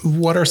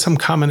 What are some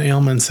common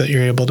ailments that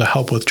you're able to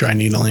help with dry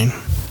needling?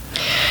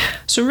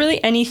 So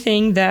really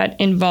anything that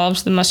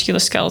involves the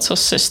musculoskeletal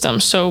system.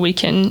 So we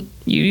can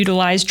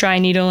utilize dry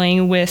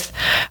needling with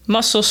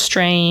muscle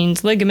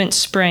strains, ligament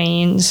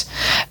sprains,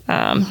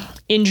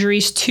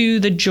 injuries to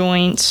the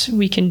joints.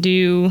 We can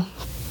do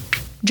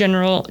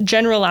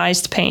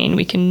generalized pain.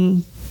 We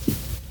can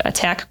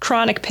attack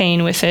chronic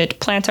pain with it,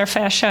 plantar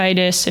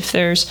fasciitis if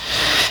there's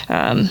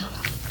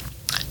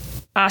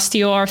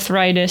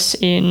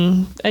osteoarthritis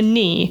in a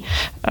knee.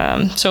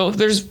 So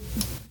there's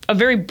a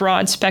very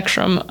broad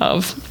spectrum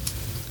of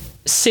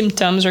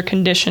symptoms or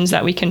conditions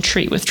that we can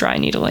treat with dry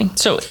needling.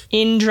 So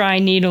in dry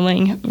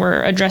needling,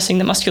 we're addressing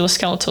the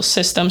musculoskeletal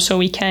system, so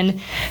we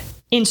can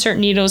insert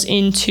needles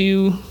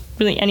into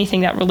really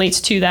anything that relates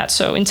to that.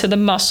 So into the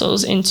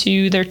muscles,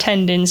 into their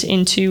tendons,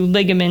 into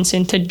ligaments,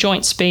 into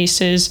joint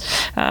spaces.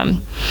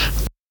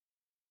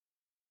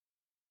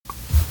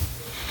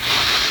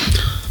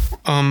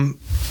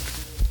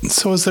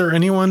 So is there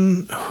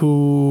anyone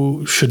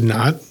who should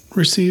not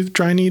receive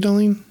dry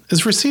needling?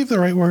 Is receive the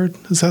right word?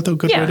 Is that the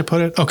good way to put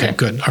it? Okay,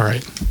 good. All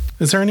right.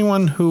 Is there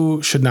anyone who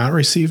should not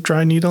receive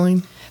dry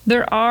needling?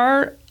 There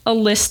are a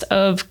list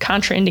of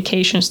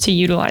contraindications to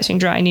utilizing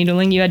dry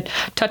needling. You had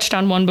touched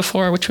on one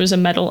before, which was a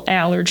metal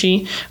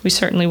allergy. We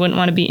certainly wouldn't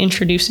want to be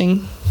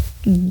introducing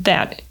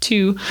that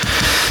to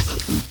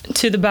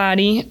the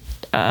body.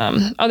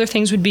 Other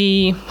things would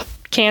be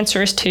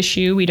cancerous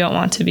tissue. We don't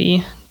want to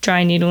be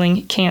dry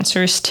needling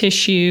cancerous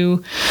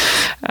tissue.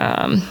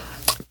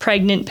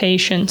 Pregnant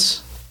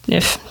patients.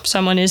 If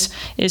someone is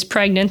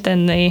pregnant,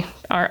 then they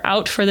are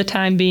out for the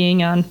time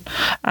being on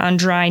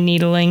dry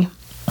needling.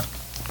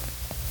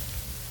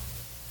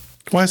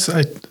 Why?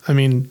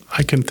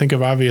 I can think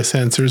of obvious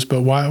answers,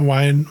 but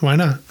why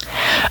not?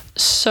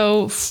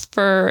 So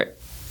for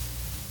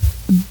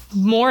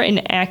more in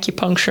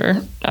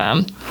acupuncture,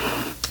 I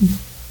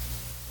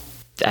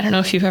don't know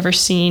if you've ever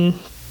seen.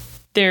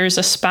 There's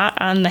a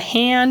spot on the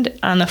hand,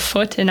 on the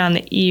foot, and on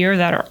the ear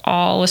that are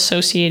all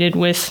associated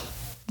with.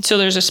 So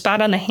there's a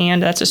spot on the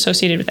hand that's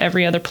associated with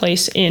every other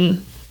place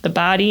in the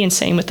body, and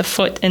same with the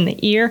foot and the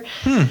ear.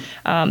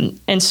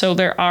 And so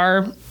there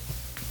are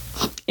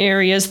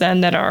areas then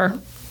that are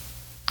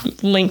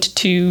linked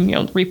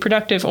to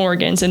reproductive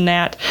organs and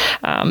that.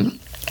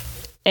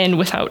 And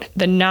without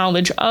the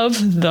knowledge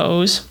of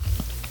those,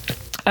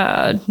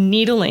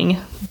 needling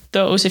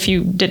those, if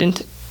you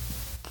didn't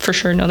for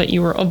sure know that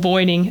you were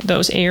avoiding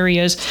those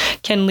areas,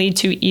 can lead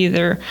to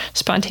either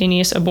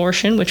spontaneous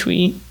abortion, which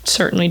we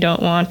certainly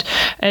don't want,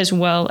 as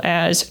well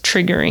as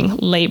triggering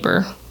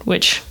labor,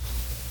 which,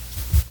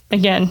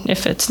 again,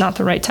 if it's not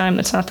the right time,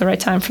 it's not the right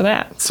time for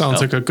that.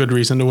 Sounds like a good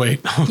reason to wait.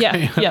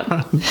 Okay.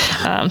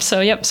 Yeah.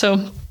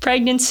 So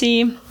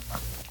pregnancy,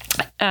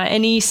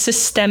 any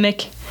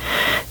systemic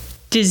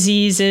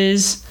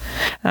diseases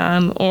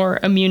or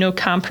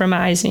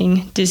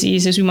immunocompromising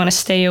diseases, we want to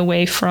stay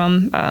away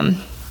from.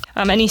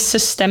 Any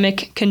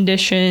systemic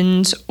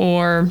conditions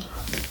or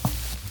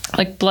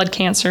like blood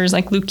cancers,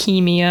 like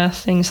leukemia,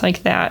 things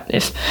like that.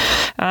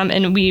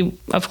 And we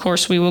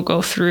will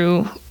go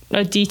through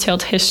a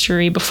detailed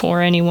history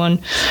before anyone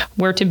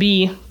were to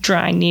be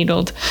dry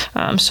needled.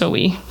 So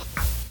we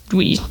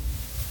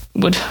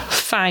would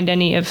find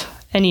any of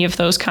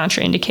those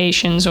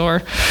contraindications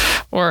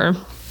or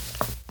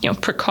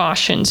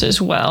precautions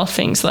as well.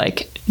 Things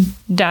like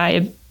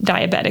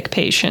diabetic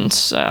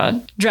patients.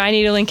 Dry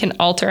needling can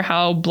alter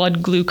how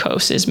blood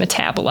glucose is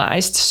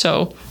metabolized.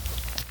 So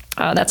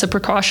that's a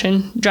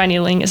precaution. Dry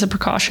needling is a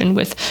precaution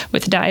with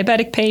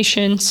diabetic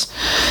patients,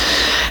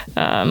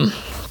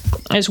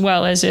 as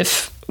well as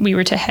if we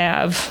were to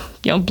have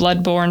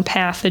bloodborne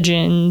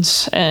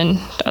pathogens and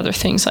other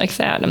things like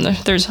that. And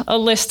there's a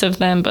list of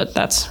them, but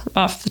that's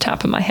off the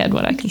top of my head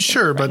what I can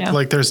Sure, right but now.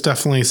 Like there's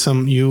definitely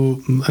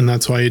and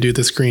that's why you do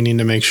the screening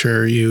to make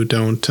sure you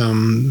don't,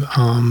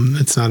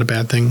 it's not a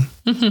bad thing.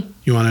 Mm-hmm.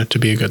 You want it to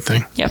be a good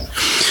thing. Yep.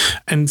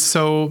 And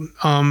so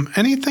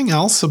anything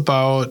else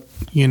about,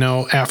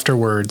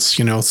 afterwards,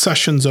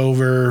 sessions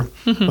over,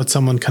 what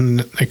someone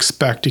can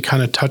expect? You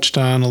kind of touched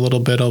on a little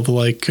bit of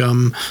like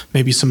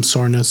maybe some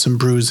soreness and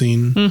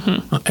bruising.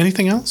 Mm-hmm.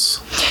 Anything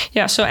else?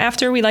 Yeah. So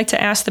after, we like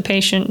to ask the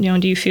patient,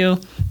 do you feel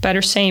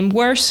better, same,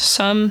 worse?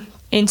 Some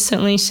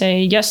instantly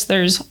say, yes,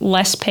 there's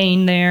less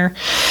pain there.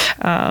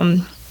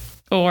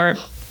 or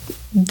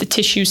the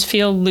tissues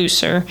feel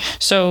looser.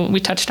 So we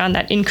touched on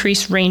that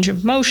increased range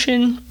of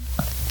motion,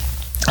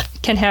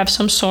 can have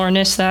some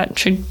soreness that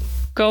should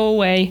go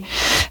away,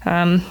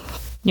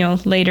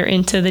 later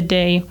into the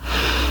day.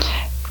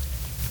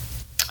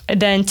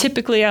 Then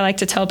typically I like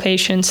to tell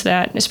patients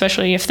that,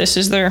 especially if this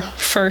is their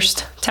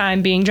first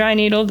time being dry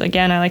needled,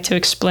 again, I like to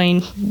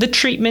explain the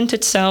treatment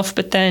itself,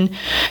 but then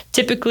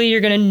typically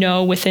you're going to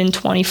know within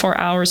 24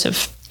 hours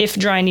of if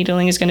dry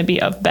needling is going to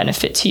be of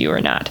benefit to you or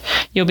not.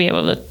 You'll be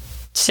able to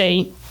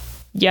say,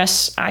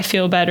 yes, I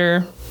feel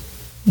better.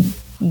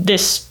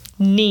 This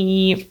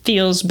knee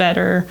feels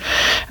better,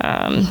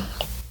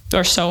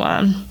 or so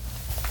on.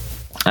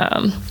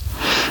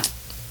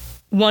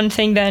 One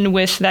thing then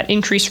with that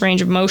increased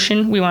range of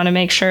motion, we want to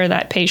make sure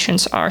that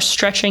patients are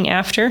stretching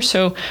after.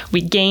 So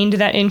we gained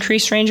that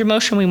increased range of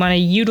motion. We want to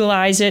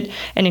utilize it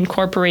and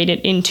incorporate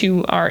it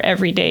into our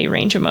everyday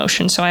range of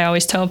motion. So I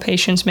always tell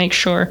patients, make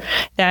sure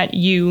that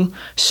you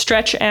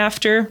stretch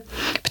after,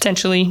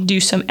 potentially do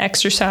some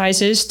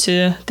exercises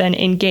to then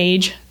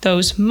engage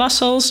those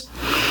muscles.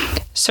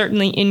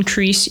 Certainly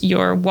increase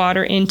your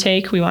water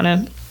intake. We want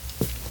to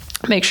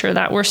make sure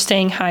that we're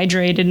staying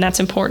hydrated, and that's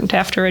important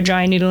after a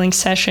dry needling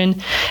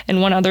session.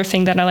 And one other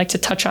thing that I like to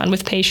touch on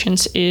with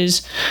patients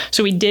is,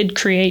 so we did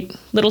create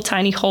little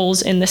tiny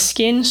holes in the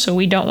skin, so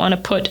we don't want to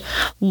put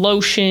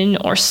lotion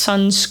or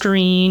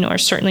sunscreen, or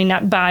certainly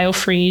not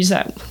biofreeze,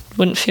 that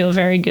wouldn't feel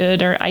very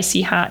good, or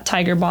icy hot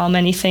Tiger Balm,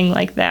 anything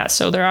like that.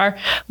 So there are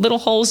little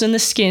holes in the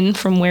skin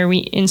from where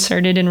we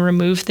inserted and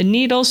removed the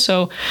needle.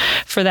 So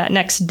for that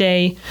next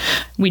day,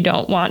 we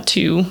don't want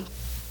to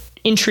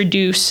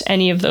introduce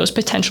any of those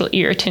potential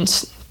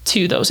irritants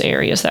to those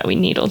areas that we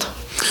needled.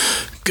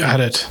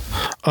 Got it.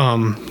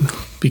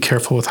 Be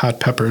careful with hot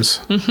peppers.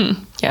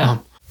 Mm-hmm. Yeah.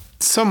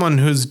 Someone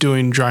who's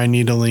doing dry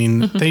needling,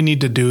 mm-hmm. they need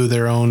to do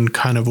their own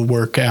kind of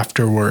work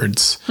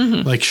afterwards.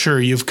 Mm-hmm. Like, sure,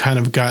 you've kind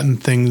of gotten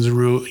things,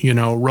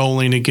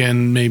 rolling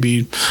again,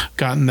 maybe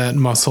gotten that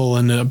muscle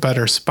in a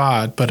better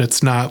spot, but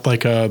it's not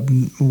like a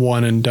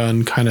one and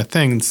done kind of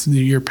thing.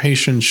 Your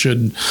patient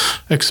should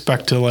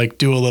expect to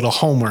do a little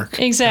homework.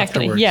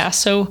 Exactly. Afterwards. Yeah.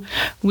 So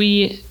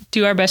we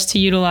do our best to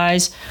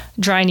utilize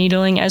dry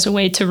needling as a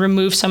way to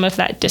remove some of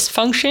that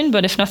dysfunction.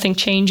 But if nothing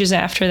changes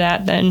after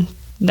that, then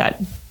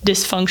that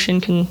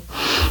dysfunction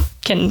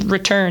can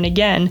return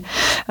again.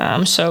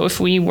 So if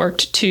we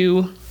worked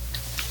to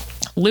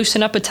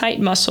loosen up a tight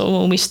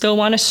muscle, we still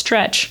want to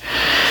stretch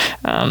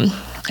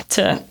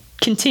to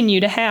continue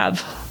to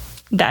have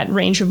that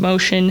range of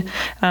motion.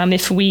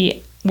 If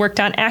we worked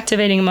on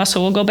activating a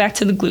muscle, we'll go back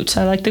to the glutes.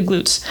 I like the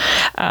glutes.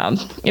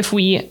 If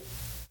we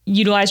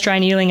utilize dry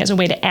needling as a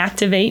way to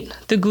activate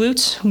the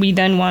glutes, we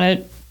then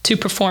want to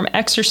perform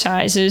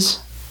exercises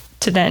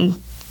to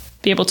then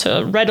be able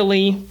to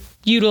readily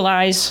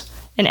utilize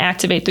and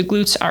activate the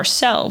glutes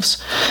ourselves,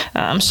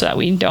 so that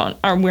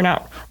we're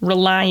not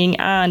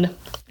relying on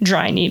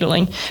dry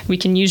needling. We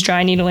can use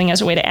dry needling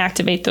as a way to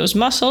activate those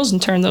muscles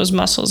and turn those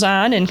muscles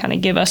on and kind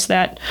of give us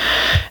that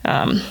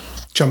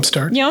jump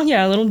start.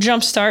 A little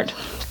jump start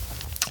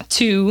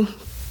to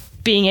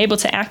being able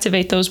to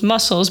activate those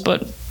muscles,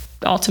 but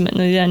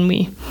ultimately then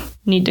we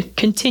need to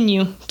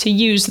continue to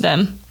use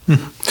them.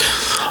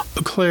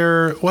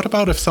 Claire, what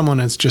about if someone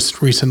has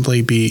just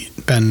recently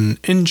been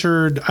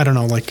injured? I don't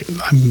know, like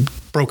a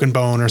broken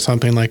bone or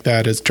something like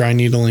that. Is dry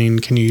needling,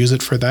 can you use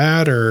it for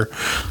that? Or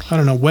I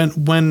don't know,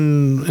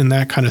 when in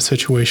that kind of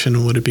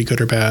situation would it be good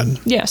or bad?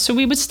 Yeah, so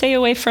we would stay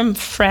away from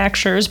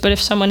fractures, but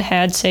if someone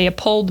had, say, a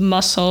pulled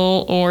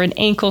muscle or an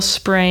ankle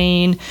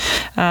sprain,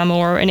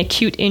 or an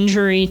acute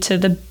injury to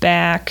the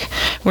back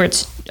where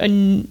it's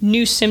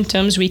new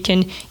symptoms, we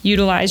can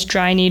utilize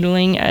dry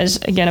needling as,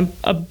 again,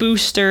 a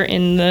booster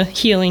in the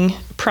healing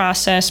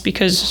process,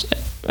 because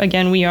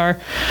again,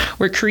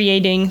 we're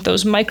creating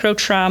those micro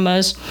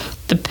traumas.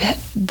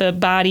 The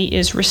body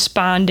is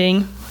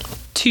responding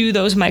to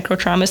those micro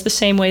traumas the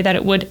same way that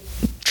it would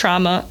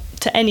trauma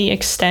to any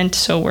extent.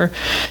 So we're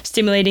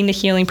stimulating the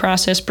healing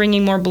process,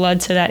 bringing more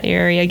blood to that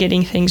area,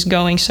 getting things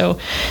going. So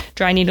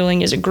dry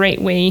needling is a great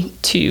way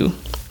to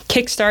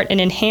kickstart and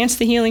enhance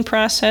the healing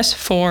process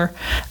for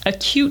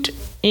acute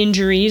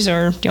injuries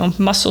or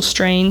muscle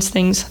strains,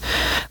 things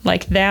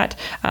like that.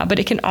 But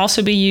it can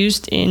also be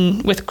used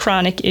with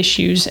chronic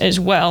issues as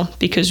well,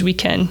 because we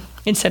can,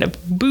 instead of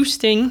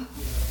boosting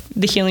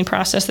the healing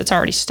process that's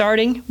already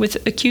starting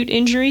with acute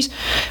injuries,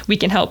 we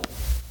can help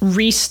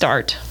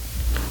restart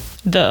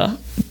the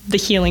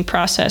healing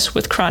process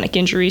with chronic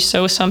injuries.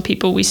 So some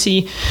people, we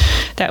see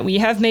that we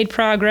have made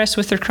progress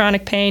with their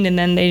chronic pain, and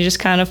then they just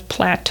kind of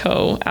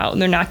plateau out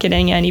and they're not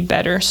getting any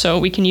better. So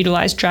we can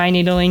utilize dry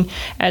needling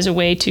as a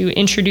way to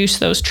introduce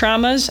those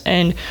traumas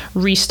and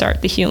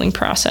restart the healing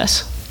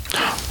process.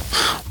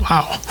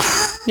 Wow.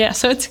 Yeah,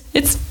 so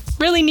it's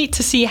really neat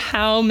to see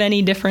how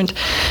many different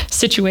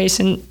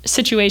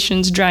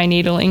situations dry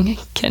needling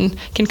can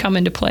come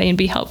into play and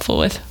be helpful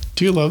with.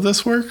 Do you love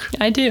this work?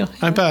 I do.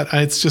 I bet.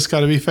 It's just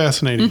got to be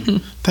fascinating. Mm-hmm.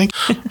 Thank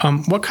you.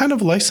 What kind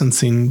of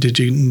licensing did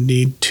you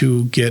need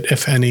to get,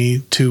 if any,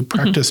 to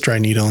practice dry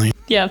needling?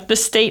 Yeah, the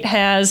state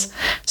has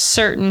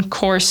certain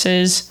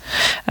courses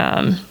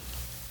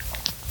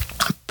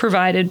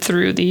provided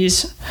through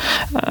these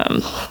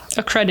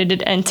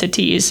accredited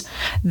entities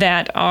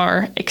that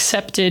are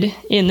accepted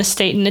in the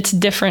state, and it's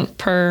different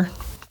per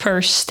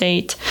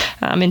state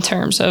in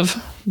terms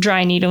of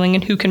dry needling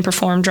and who can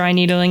perform dry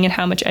needling and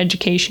how much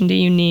education do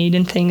you need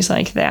and things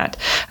like that.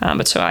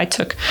 But so I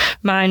took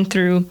mine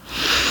through,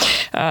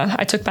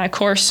 I took my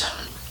course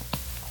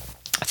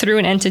through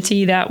an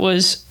entity that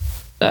was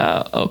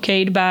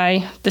okayed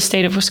by the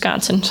state of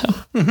Wisconsin. So,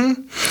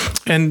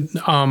 and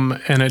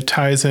it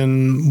ties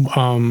in,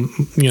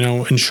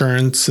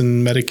 insurance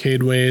and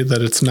Medicaid way,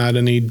 that it's not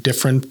any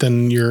different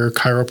than your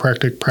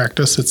chiropractic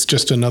practice. It's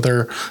just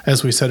another,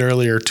 as we said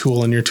earlier,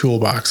 tool in your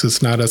toolbox.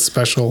 It's not a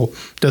special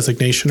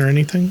designation or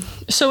anything.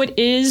 So it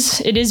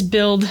is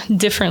billed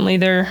differently.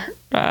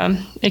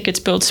 It gets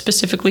billed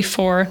specifically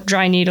for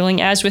dry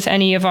needling, as with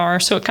any of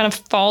so it kind of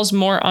falls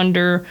more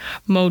under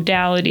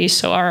modality.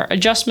 So our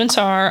adjustments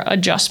are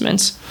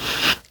adjustments.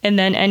 And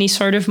then any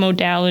sort of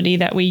modality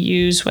that we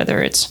use,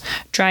 whether it's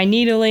dry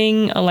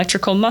needling,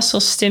 electrical muscle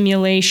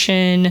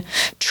stimulation,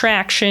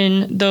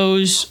 traction,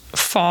 those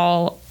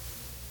fall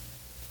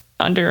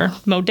under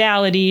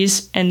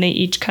modalities, and they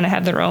each kind of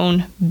have their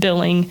own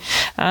billing.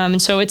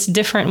 And so it's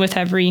different with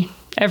every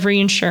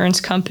insurance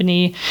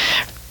company.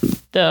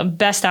 The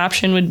best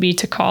option would be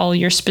to call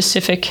your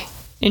specific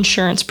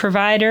insurance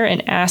provider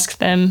and ask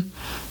them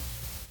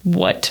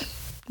what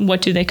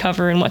do they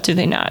cover and what do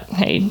they not.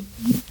 Hey,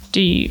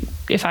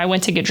 if I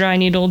went to get dry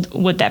needled,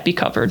 would that be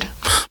covered?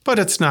 But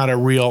it's not a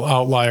real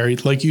outlier.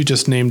 Like you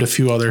just named a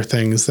few other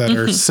things that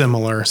are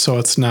similar, so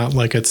it's not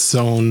like its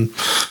own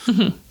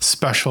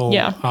special.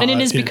 Yeah, and it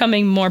is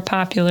becoming more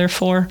popular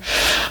for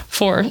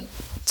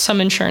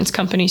some insurance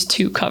companies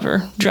to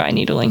cover dry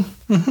needling.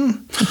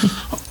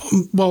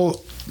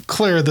 Well,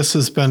 Claire, this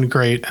has been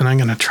great, and I'm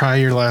going to try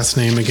your last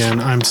name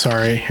again. I'm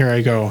sorry. Here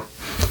I go.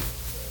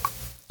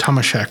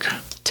 Tomashek.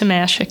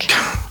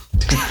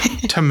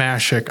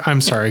 Tomashek.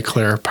 I'm sorry,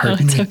 Claire.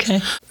 Pardon me. It's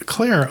okay.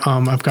 Claire,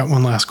 I've got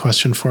one last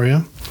question for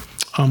you.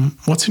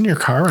 What's in your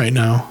car right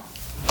now?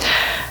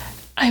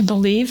 I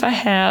believe I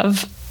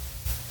have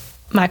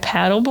my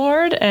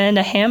paddleboard and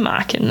a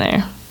hammock in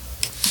there.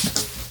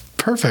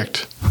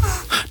 Perfect.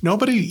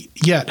 Nobody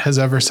yet has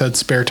ever said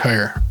spare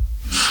tire.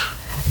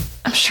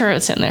 I'm sure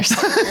it's in there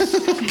somewhere.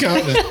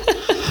 Got it.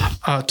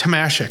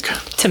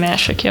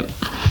 Tomashek, yep.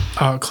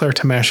 Claire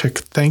Tomashek,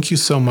 thank you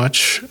so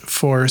much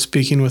for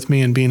speaking with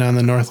me and being on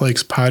the North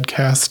Lakes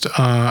podcast.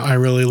 I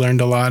really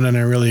learned a lot, and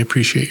I really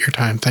appreciate your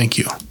time. Thank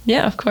you.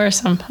 Yeah, of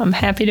course. I'm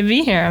happy to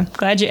be here. I'm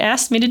glad you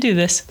asked me to do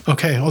this.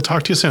 Okay, I'll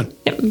talk to you soon.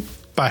 Yep.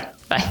 Bye.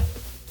 Bye.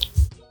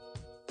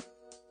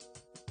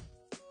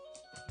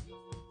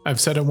 I've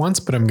said it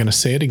once, but I'm going to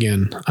say it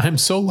again. I'm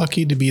so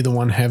lucky to be the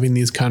one having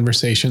these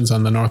conversations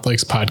on the North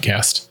Lakes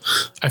podcast.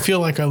 I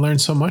feel like I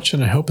learned so much,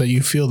 and I hope that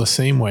you feel the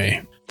same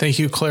way. Thank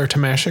you, Claire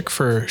Tomashek,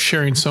 for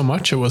sharing so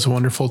much. It was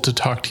wonderful to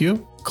talk to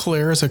you.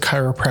 Claire is a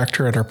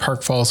chiropractor at our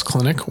Park Falls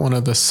Clinic, one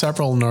of the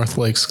several North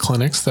Lakes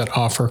clinics that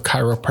offer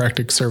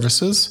chiropractic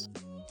services.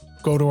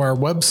 Go to our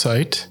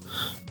website,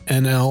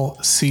 nlccwi.org,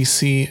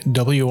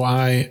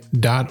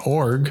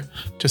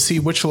 to see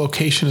which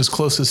location is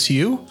closest to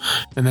you,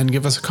 and then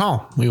give us a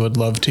call. We would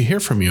love to hear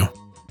from you.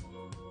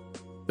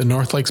 The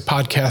North Lakes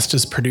podcast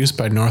is produced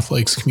by North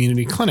Lakes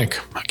Community Clinic,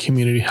 a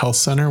community health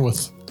center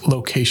with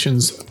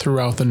locations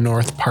throughout the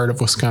north part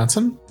of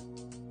Wisconsin.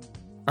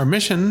 Our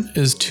mission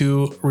is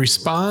to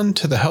respond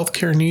to the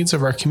healthcare needs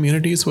of our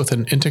communities with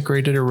an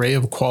integrated array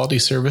of quality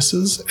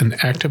services and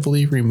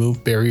actively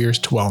remove barriers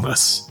to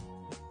wellness.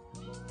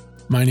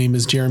 My name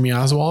is Jeremy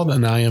Oswald,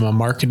 and I am a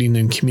marketing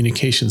and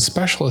communications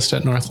specialist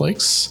at North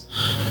Lakes.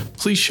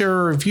 Please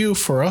share a review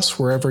for us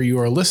wherever you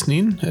are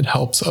listening. It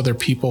helps other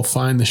people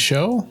find the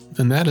show,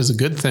 and that is a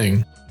good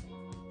thing.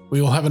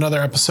 We will have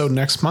another episode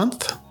next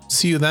month.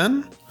 See you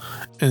then,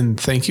 and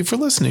thank you for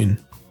listening.